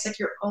compromise like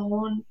your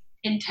own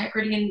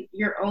integrity and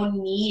your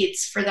own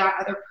needs for that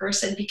other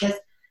person, because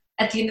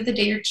at the end of the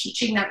day, you're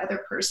teaching that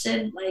other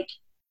person, like,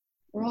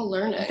 we're all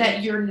learning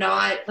that you're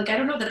not, like, I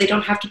don't know, that they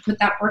don't have to put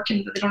that work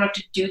in, that they don't have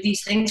to do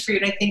these things for you.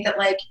 And I think that,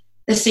 like,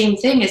 the same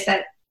thing is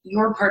that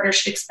your partner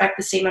should expect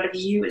the same out of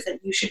you, is that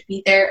you should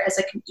be there as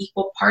like an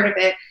equal part of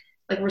it,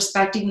 like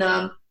respecting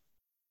them,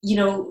 you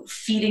know,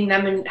 feeding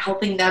them and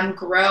helping them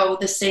grow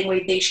the same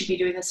way they should be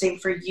doing the same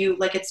for you.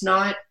 Like, it's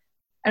not,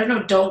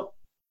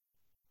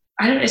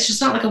 it's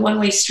just not like a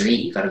one-way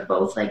street. You got to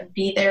both like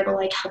be there to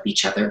like help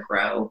each other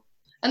grow.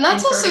 And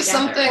that's also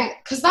something,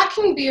 because that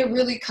can be a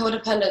really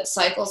codependent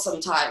cycle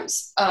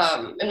sometimes,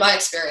 in my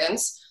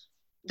experience,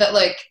 that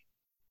like,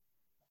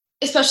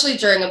 especially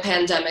during a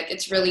pandemic,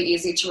 it's really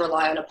easy to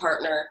rely on a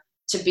partner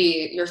to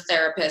be your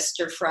therapist,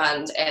 your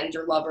friend, and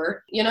your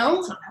lover, you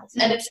know?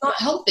 And it's not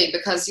healthy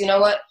because, you know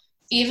what,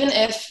 even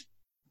if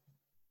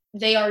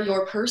they are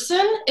your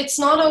person, it's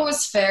not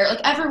always fair.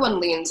 Like, everyone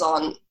leans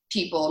on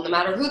people, no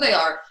matter who they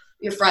are,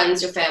 your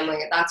friends, your family,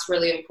 that's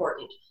really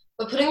important.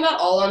 But putting that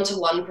all onto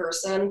one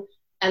person,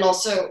 and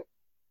also,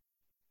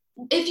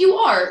 if you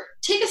are,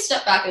 take a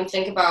step back and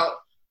think about,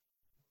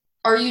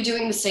 are you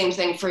doing the same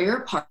thing for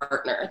your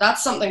partner?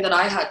 That's something that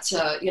I had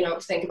to, you know,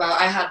 think about.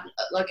 I had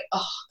like a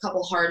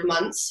couple hard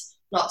months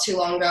not too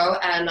long ago,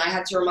 and I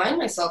had to remind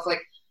myself,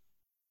 like,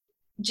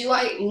 do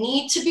I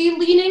need to be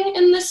leaning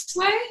in this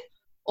way?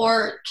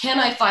 Or can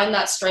I find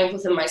that strength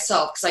within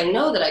myself? Because I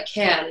know that I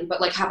can,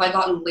 but like, have I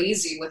gotten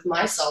lazy with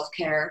my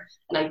self-care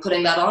and I'm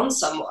putting that on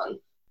someone?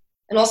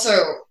 And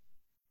also,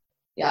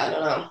 yeah, I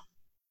don't know.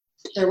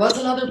 There was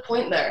another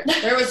point there.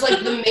 There was like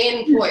the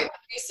main point,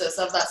 the thesis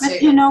of that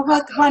statement. But you know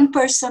what? One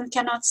person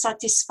cannot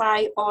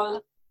satisfy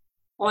all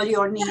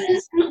your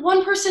needs.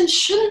 One person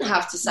shouldn't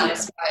have to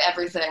satisfy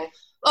everything.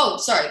 Oh,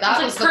 sorry.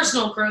 That was like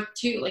personal growth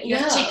too. Like, you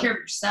have to take care of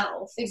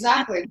yourself.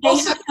 Exactly. They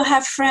have to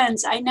have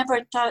friends. I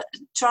never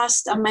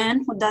trust a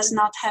man who does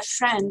not have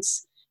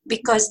friends,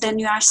 because then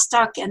you are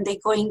stuck and they're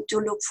going to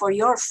look for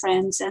your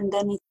friends, and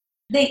then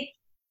they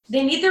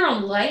need their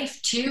own life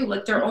too,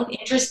 like their own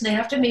interests, and they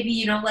have to maybe,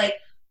 you know, like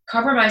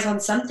compromise on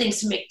some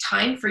things to make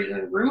time for you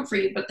and room for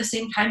you, but at the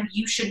same time,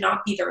 you should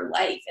not be their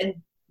life and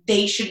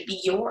they should be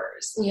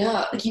yours.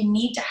 Yeah. Like, you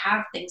need to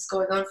have things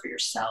going on for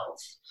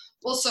yourself.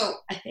 Well, so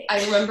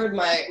I remembered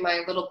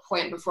my little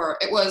point before.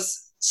 It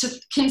was to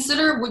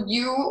consider, would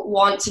you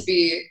want to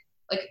be,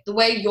 like, the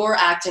way you're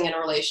acting in a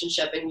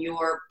relationship and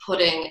you're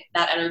putting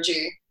that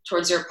energy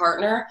towards your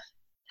partner,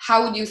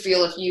 how would you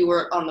feel if you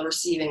were on the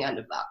receiving end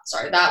of that?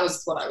 Sorry, that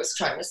was what I was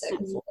trying to say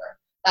before.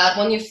 That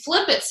when you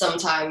flip it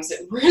sometimes,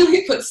 it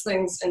really puts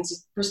things into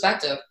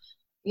perspective.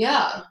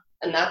 Yeah,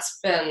 and that's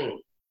been,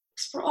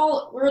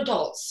 we're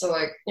adults, so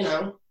like, you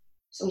know,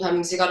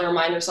 sometimes you got to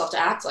remind yourself to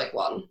act like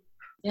one.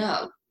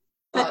 Yeah.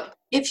 But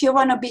if you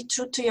want to be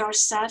true to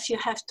yourself, you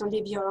have to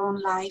live your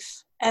own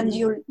life. And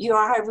you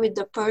are with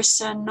the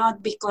person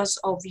not because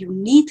of you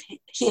need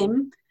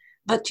him,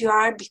 but you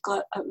are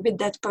with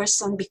that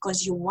person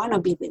because you want to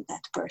be with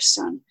that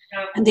person.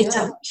 Yeah. And it's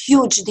a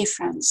huge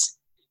difference.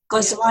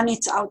 Because one,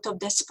 it's out of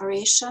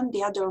desperation.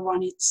 The other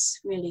one, it's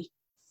really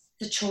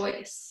the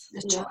choice.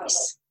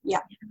 Yeah.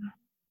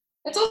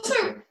 It's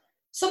also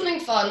something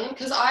fun,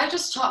 because I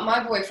just taught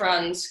my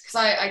boyfriend, because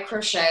I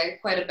crochet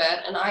quite a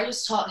bit, and I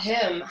just taught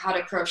him how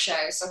to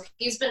crochet. So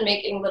he's been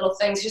making little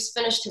things. He just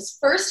finished his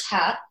first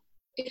hat.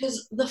 It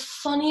is the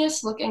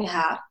funniest looking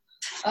hat.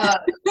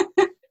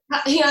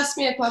 He asked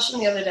me a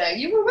question the other day.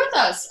 You were with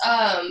us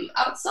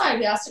outside.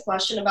 He asked a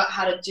question about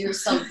how to do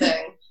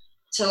something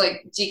to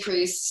like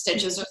decrease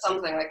stitches or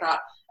something like that.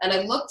 And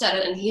I looked at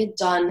it, and he had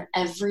done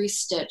every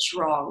stitch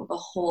wrong, the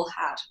whole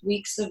hat,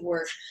 weeks of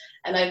work.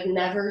 And I've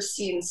never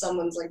seen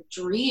someone's like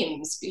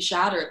dreams be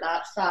shattered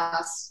that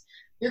fast.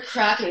 You're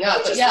cracking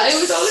up. But yeah,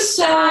 it was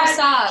so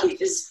sad.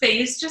 His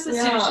face just as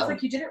soon as she's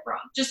like, you did it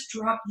wrong. Just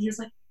dropped. He was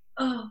like,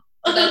 oh.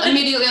 But then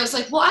immediately I was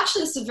like, well,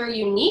 actually, this is a very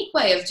unique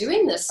way of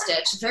doing this stitch.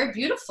 It's very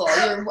beautiful.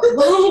 You're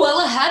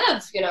well ahead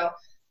of, you know,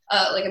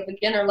 like a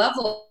beginner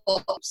level.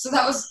 So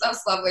that was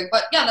lovely.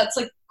 But yeah, that's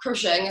like,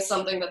 crocheting is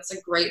something that's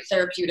a great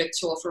therapeutic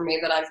tool for me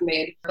that I've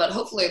made, but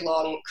hopefully a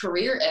long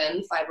career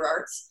in fiber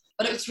arts.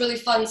 But it was really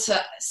fun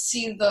to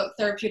see the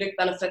therapeutic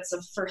benefits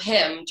for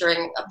him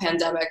during a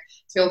pandemic,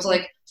 to be able to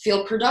like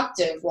feel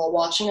productive while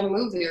watching a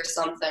movie or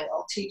something.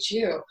 I'll teach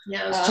you.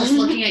 Yeah, I was just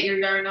looking at your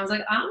yarn, and I was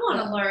like, I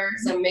want to learn.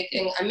 So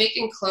I'm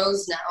making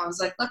clothes now. I was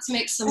like, let's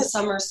make some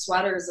summer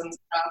sweaters and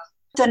stuff.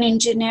 An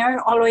engineer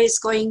always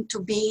going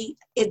to be,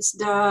 it's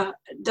the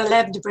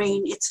left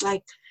brain. It's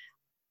like,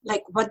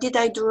 what did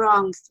I do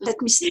wrong?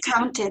 Let me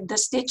count it, the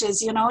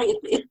stitches, you know,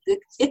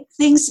 it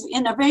thinks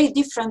in a very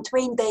different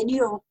way than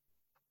you.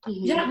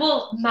 Mm-hmm. Yeah,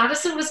 well,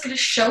 Madison was going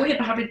to show him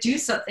how to do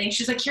something.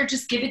 She's like, here,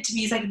 just give it to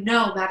me. He's like,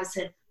 no,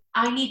 Madison,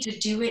 I need to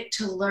do it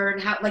to learn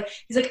how, like,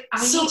 he's like, I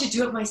need to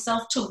do it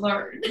myself to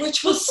learn.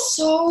 Which was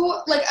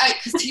so, like,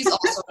 because he's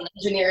also an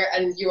engineer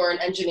and you are an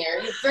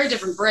engineer. You have very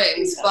different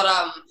brains, but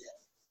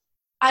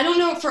I don't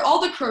know, for all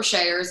the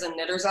crocheters and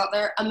knitters out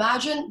there,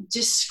 imagine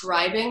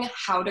describing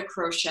how to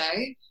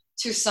crochet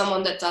to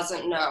someone that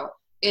doesn't know.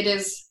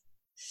 It's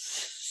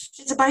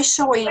by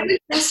showing.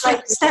 It's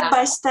like step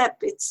by step.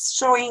 It's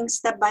showing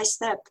step by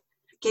step.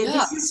 Okay,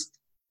 This is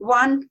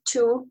 1,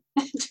 2,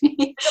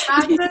 3.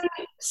 Imagine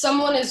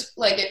someone is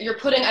like, you're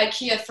putting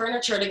IKEA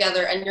furniture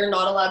together and you're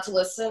not allowed to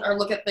listen or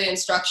look at the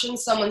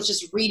instructions, someone's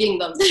just reading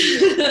them to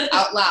you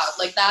out loud.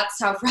 Like, that's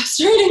how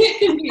frustrating it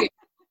can be.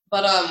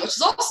 But which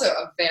is also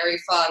a very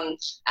fun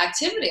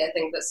activity. I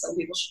think that some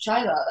people should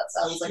try that. That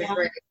sounds like a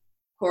great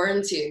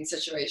quarantine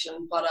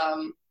situation. But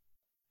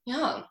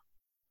yeah.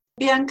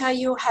 Bianca,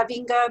 you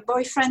having a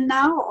boyfriend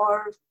now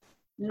or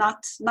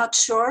not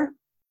sure?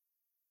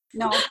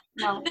 No. I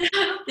don't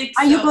think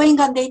so. Are you going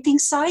on dating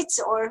sites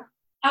or?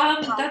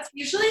 That's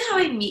usually how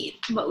I meet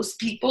most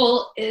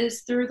people,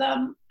 is through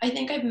them. I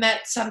think I've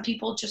met some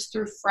people just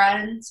through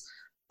friends,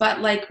 but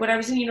like when I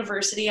was in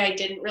university, I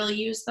didn't really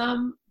use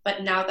them.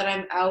 But now that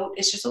I'm out,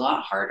 it's just a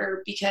lot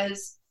harder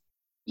because,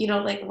 you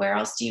know, like where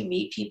else do you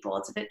meet people?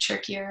 It's a bit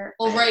trickier.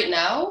 Well, right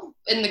now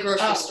in the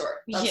grocery store.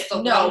 That's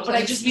the no, but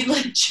I just mean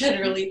like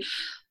generally.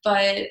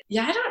 But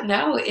yeah, I don't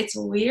know. It's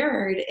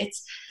weird.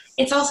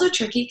 It's also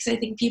tricky because I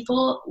think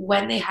people,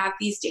 when they have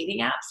these dating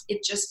apps,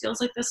 it just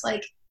feels like this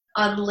like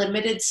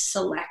unlimited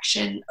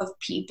selection of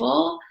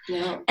people.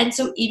 Yeah. And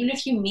so even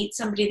if you meet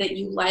somebody that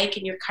you like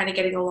and you're kind of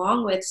getting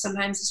along with,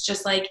 sometimes it's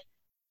just like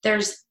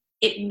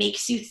it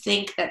makes you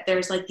think that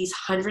there's like these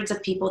hundreds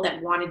of people that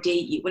want to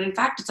date you, when in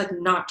fact it's like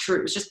not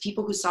true. It's just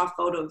people who saw a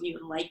photo of you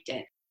and liked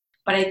it.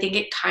 But I think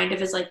it kind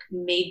of is like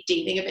made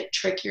dating a bit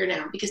trickier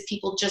now because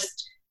people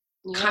just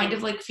kind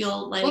of like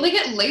feel like, well, they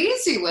get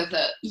lazy with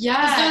it.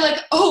 Yeah, they're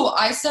like, oh,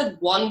 I said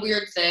one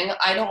weird thing,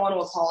 I don't want to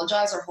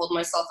apologize or hold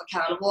myself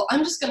accountable,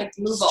 I'm just gonna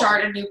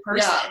start a new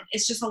person.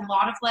 It's just a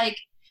lot of like,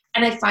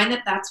 and I find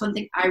that that's one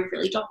thing I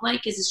really don't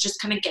like, is it's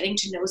just kind of getting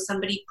to know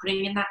somebody,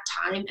 putting in that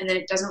time, and then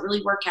it doesn't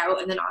really work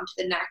out, and then on to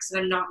the next, and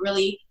I'm not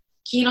really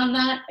keen on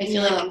that. I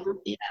feel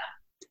like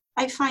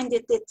I find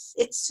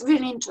it's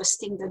really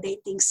interesting, the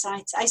dating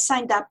sites. I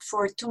signed up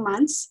for 2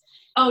 months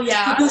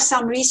to do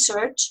some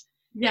research.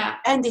 Yeah.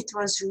 And it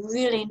was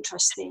really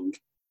interesting.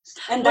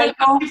 And I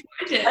know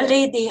a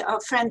lady, a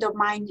friend of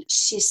mine,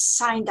 she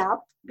signed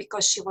up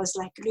because she was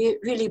like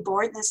really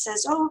bored and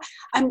says, oh,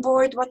 I'm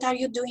bored. What are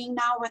you doing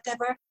now?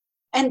 Whatever.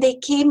 And they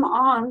came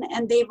on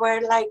and they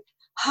were like,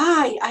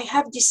 hi, I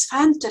have this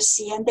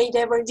fantasy. And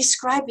they were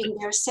describing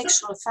their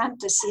sexual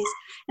fantasies.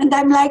 And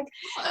I'm like,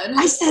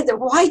 I said,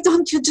 why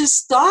don't you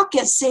just talk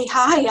and say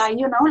hi?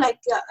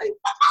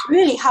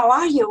 Really, how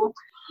are you?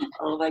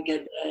 Oh my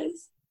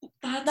goodness.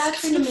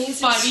 That's an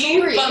amazing funny,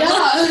 story. But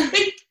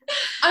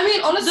I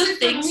mean, honestly, the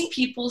things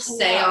people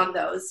say on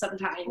those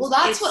sometimes. Well,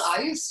 that's what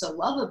I used to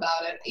love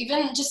about it.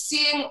 Even just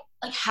seeing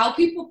like how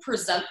people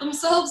present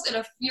themselves in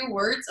a few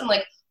words and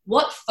like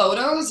what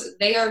photos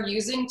they are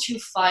using to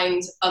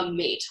find a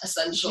mate,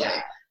 essentially.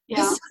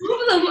 Yeah.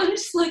 Some of them, I'm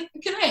just like,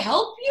 can I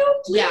help you,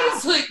 please?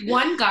 Yeah. Like,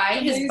 one guy,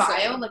 his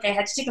bio, like I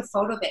had to take a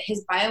photo of it.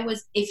 His bio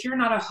was, if you're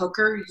not a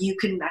hooker, you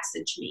can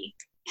message me.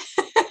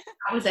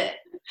 That was it.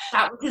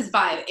 That was his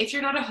bio. If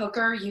you're not a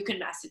hooker, you can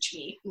message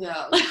me.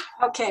 Yeah.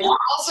 Okay.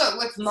 Also,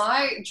 with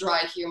my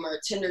dry humor,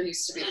 Tinder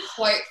used to be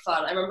quite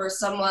fun. I remember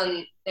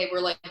they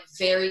were like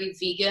very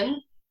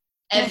vegan.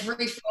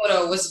 Every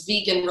photo was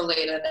vegan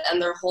related,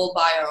 and their whole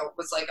bio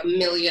was like 1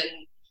 million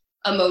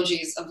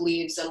emojis of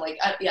leaves and like,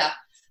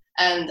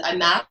 And I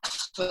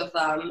matched with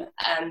them,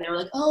 and they were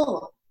like,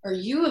 oh, are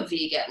you a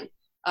vegan?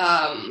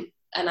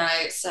 And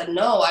I said,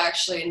 no, I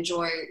actually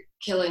enjoy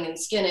killing and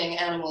skinning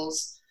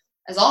animals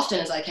as often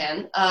as I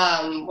can,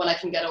 when I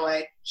can get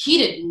away. He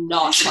did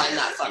not find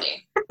that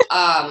funny.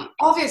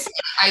 Obviously,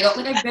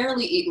 I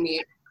barely eat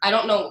meat. I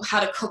don't know how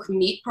to cook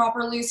meat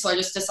properly, so I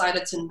just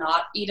decided to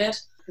not eat it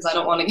because I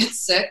don't want to get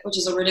sick, which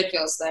is a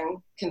ridiculous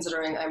thing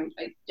considering I'm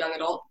a young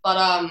adult.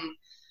 But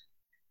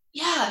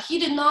he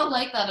did not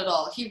like that at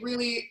all. He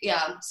really,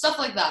 stuff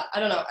like that. I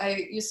don't know.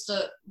 I used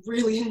to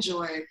really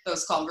enjoy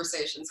those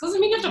conversations because, I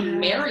mean, you have to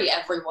marry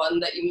everyone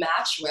that you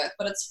match with,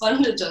 but it's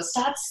fun to just...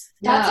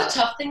 That's a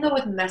tough thing, though,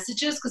 with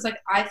messages, because, like,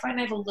 I find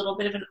I have a little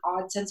bit of an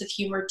odd sense of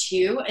humor,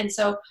 too, and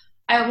so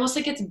I almost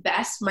think it's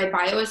best. My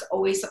bio is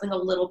always something a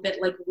little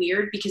bit, like,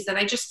 weird, because then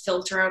I just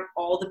filter out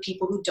all the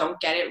people who don't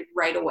get it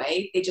right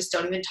away. They just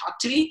don't even talk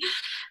to me.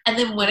 And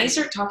then when I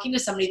start talking to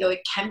somebody, though,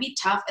 it can be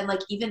tough, and,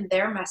 like, even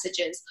their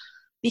messages,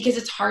 because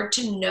it's hard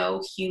to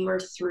know humor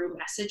through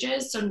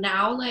messages. So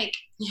now, like,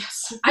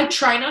 I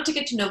try not to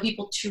get to know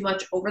people too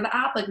much over the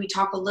app. Like, we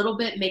talk a little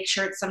bit, make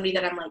sure it's somebody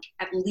that I'm, like,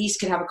 at least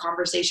can have a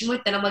conversation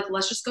with. Then I'm like,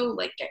 let's just go,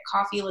 like, get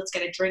coffee. Let's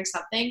get a drink,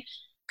 something.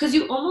 Because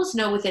you almost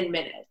know within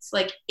minutes,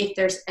 like, if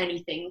there's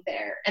anything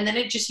there. And then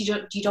it just, you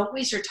don't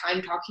waste your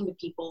time talking to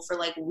people for,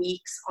 like,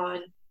 weeks on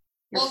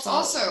your It's phone.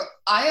 also,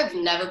 I have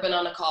never been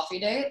on a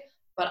coffee date,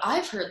 but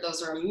I've heard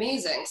those are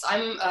amazing. So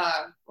I'm,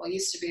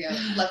 used to be a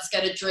let's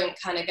get a drink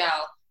kind of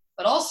gal.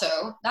 But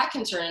also, that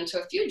can turn into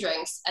a few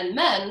drinks, and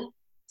men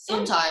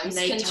sometimes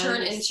can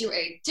turn into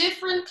a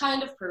different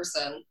kind of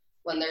person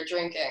when they're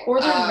drinking. Or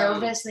they're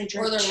nervous, they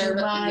drink too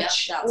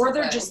much. Yeah, or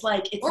they're just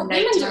like, it's or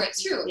women do it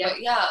too,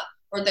 but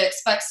or they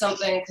expect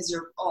something because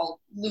you're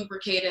all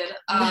lubricated.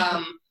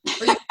 Or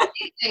you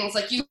eat things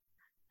like you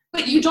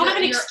But you don't have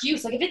an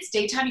excuse. Like, if it's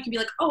daytime, you can be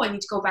like, oh, I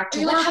need to go back to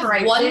you work. Like have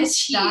or one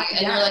this, tea, that,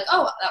 and you're like,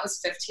 oh, that was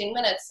 15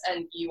 minutes,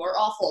 and you are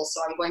awful,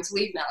 so I'm going to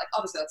leave now. Like,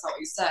 obviously, that's not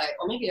what you say.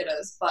 Or maybe it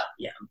is, but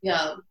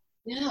yeah.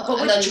 But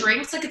with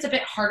drinks, like, it's a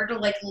bit harder to,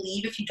 like,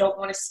 leave if you don't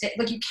want to stay.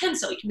 Like, you can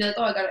still. You can be like,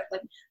 oh, I got it.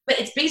 Like, but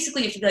it's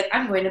basically if you be like,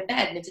 I'm going to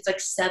bed, and if it's,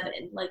 like, 7,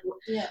 like,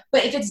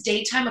 But if it's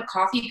daytime, a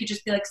coffee, you could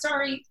just be like,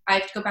 sorry, I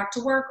have to go back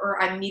to work,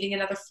 or I'm meeting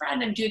another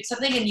friend, I'm doing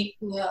something, and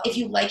if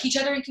you like each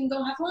other, you can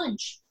go have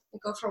lunch.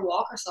 Go for a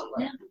walk or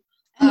somewhere. Yeah.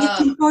 And it's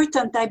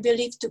important, I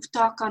believe, to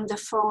talk on the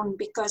phone,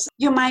 because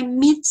you might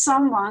meet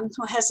someone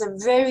who has a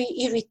very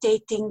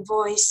irritating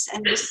voice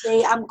and you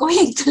say, I'm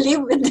going to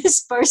live with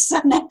this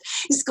person and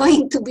it's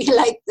going to be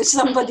like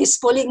somebody's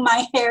pulling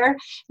my hair.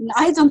 And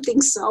I don't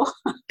think so.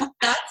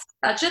 That's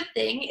such a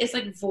thing, is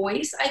like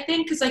voice, I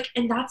think, because like,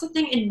 and that's the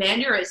thing in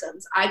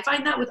mannerisms. I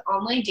find that with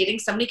online dating,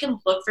 somebody can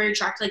look very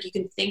attractive, like you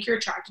can think you're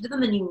attracted to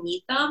them and you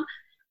meet them,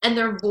 and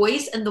their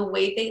voice and the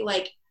way they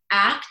like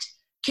act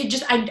could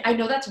just, I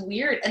know that's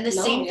weird. And the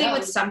same thing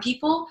with some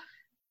people,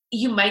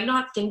 you might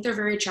not think they're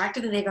very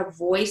attractive and they have a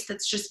voice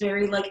that's just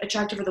very like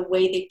attractive, or the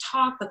way they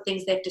talk, the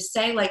things they have to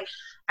say. Like,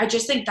 I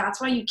just think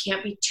that's why you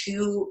can't be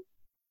too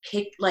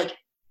like,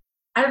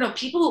 I don't know,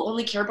 people who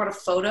only care about a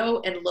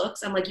photo and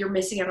looks, I'm like, you're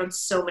missing out on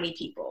so many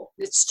people.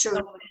 It's true.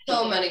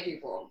 So many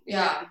people.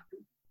 Yeah.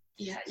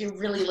 Yeah, you're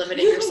really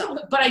limiting yourself.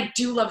 But I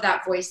do love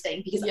that voice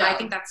thing, because I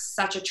think that's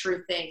such a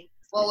true thing.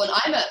 Well, when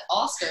I met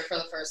Oscar for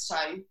the first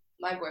time,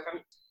 my boyfriend,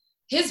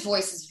 his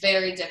voice is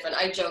very different.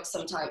 I joke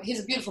sometimes. He's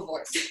a beautiful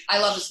voice. I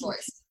love his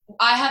voice.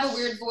 I have a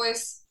weird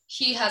voice.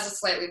 He has a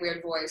slightly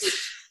weird voice.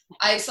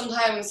 I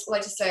sometimes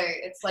like to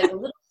say it's like a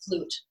little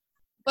flute.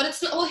 But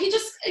it's not, well,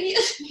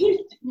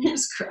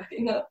 he's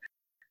cracking up.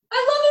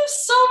 I love him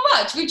so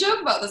much. We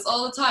joke about this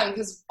all the time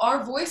because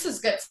our voices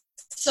get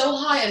so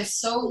high and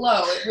so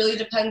low. It really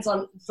depends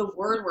on the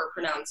word we're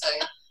pronouncing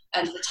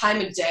and the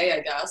time of day, I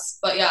guess.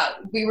 But yeah,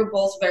 we were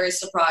both very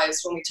surprised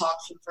when we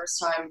talked for the first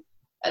time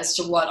as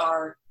to what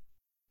our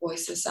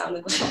voices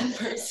sounded like in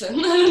person.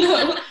 I don't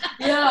know.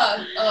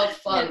 Yeah. Oh,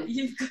 fun.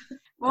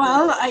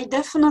 Well, I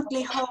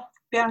definitely hope,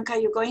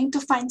 Bianca, you're going to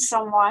find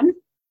someone.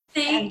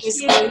 Thank and you.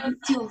 It's going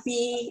to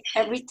be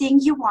everything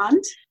you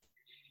want.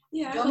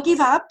 Yeah. Don't give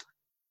up.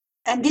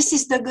 And this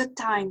is the good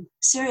time.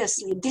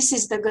 Seriously, this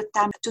is the good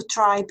time to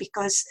try,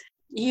 because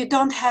you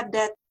don't have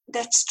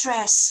that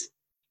stress.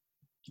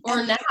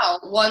 Or now,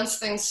 once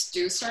things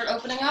do start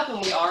opening up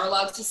and we are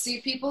allowed to see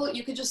people,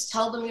 you could just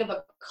tell them you have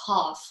a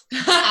cough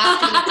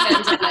after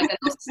the pandemic and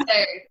they'll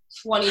stay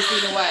 20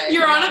 feet away.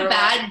 You're on a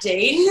bad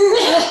date.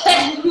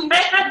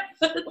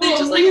 They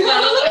just like,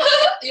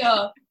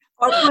 yeah.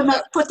 Or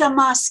put a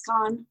mask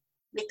on,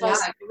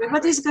 because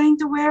everybody's going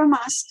to wear a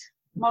mask.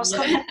 Most of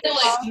them.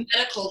 Like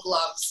medical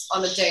gloves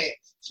on a date.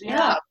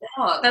 Yeah.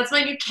 That's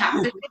my new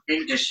captain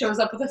thing. Just shows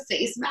up with a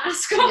face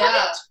mask on.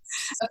 Yeah.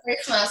 A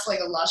face mask, like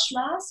a Lush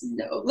mask?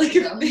 No, like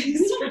a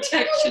face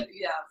protection.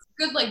 Yeah.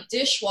 Good, like,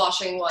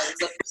 dishwashing ones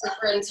that are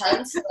super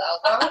intense with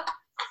alcohol.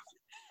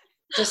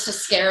 Just to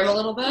scare him a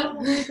little bit.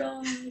 Oh my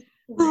god.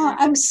 Oh,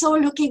 I'm so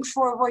looking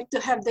forward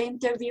to have the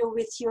interview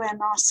with you and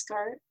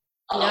Oscar.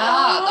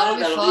 Yeah, that'll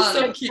be fun.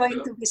 so It's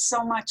going to be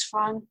so much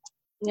fun.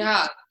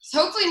 Yeah.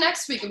 So hopefully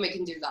next week we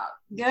can do that.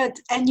 Good.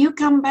 And you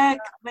come back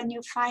when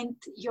you find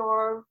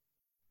your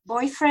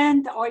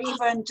boyfriend, or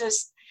even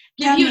just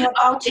tell me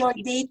about your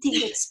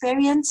dating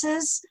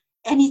experiences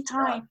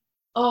anytime.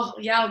 Oh,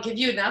 yeah, I'll give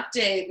you an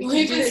update.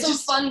 We can do some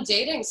fun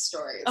dating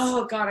stories.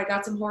 Oh, God, I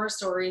got some horror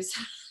stories.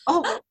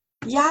 Oh,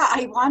 yeah,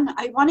 I want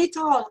it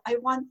all.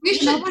 We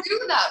should do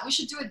that. We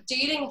should do a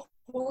dating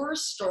horror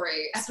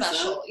story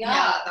special.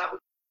 Yeah, that would.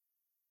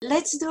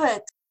 Let's do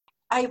it.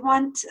 I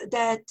want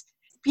that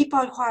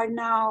people who are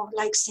now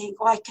like saying,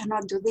 oh, I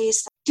cannot do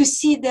this, to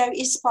see there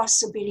is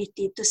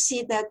possibility, to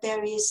see that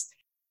there is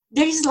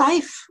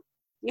life.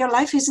 Your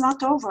life is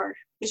not over.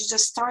 It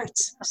just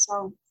starts.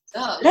 So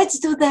let's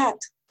do that.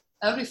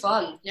 That would be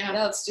fun. Yeah,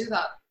 let's do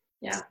that.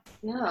 Yeah.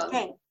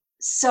 Okay.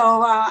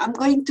 So I'm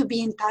going to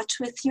be in touch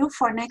with you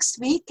for next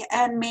week,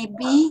 and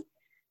maybe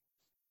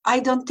I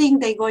don't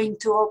think they're going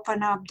to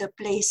open up the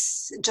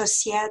place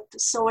just yet.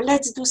 So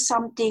let's do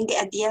something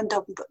at the end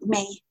of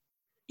May,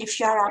 if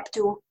you're up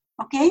to.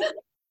 Okay?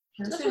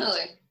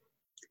 Definitely.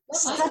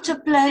 Such a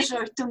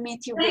pleasure to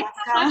meet you,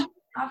 Bianca.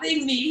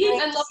 Having me.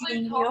 Great And lovely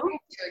seeing talking you.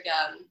 to you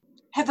again.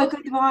 Have a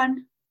good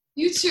one.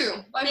 You too.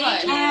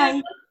 Bye-bye.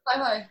 Bye.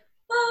 Bye-bye.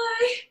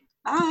 Bye.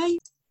 Bye.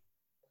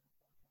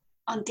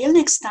 Until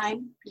next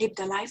time, live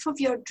the life of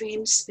your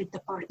dreams with the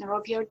partner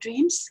of your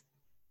dreams.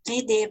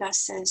 Lady Eva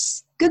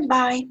says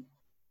goodbye.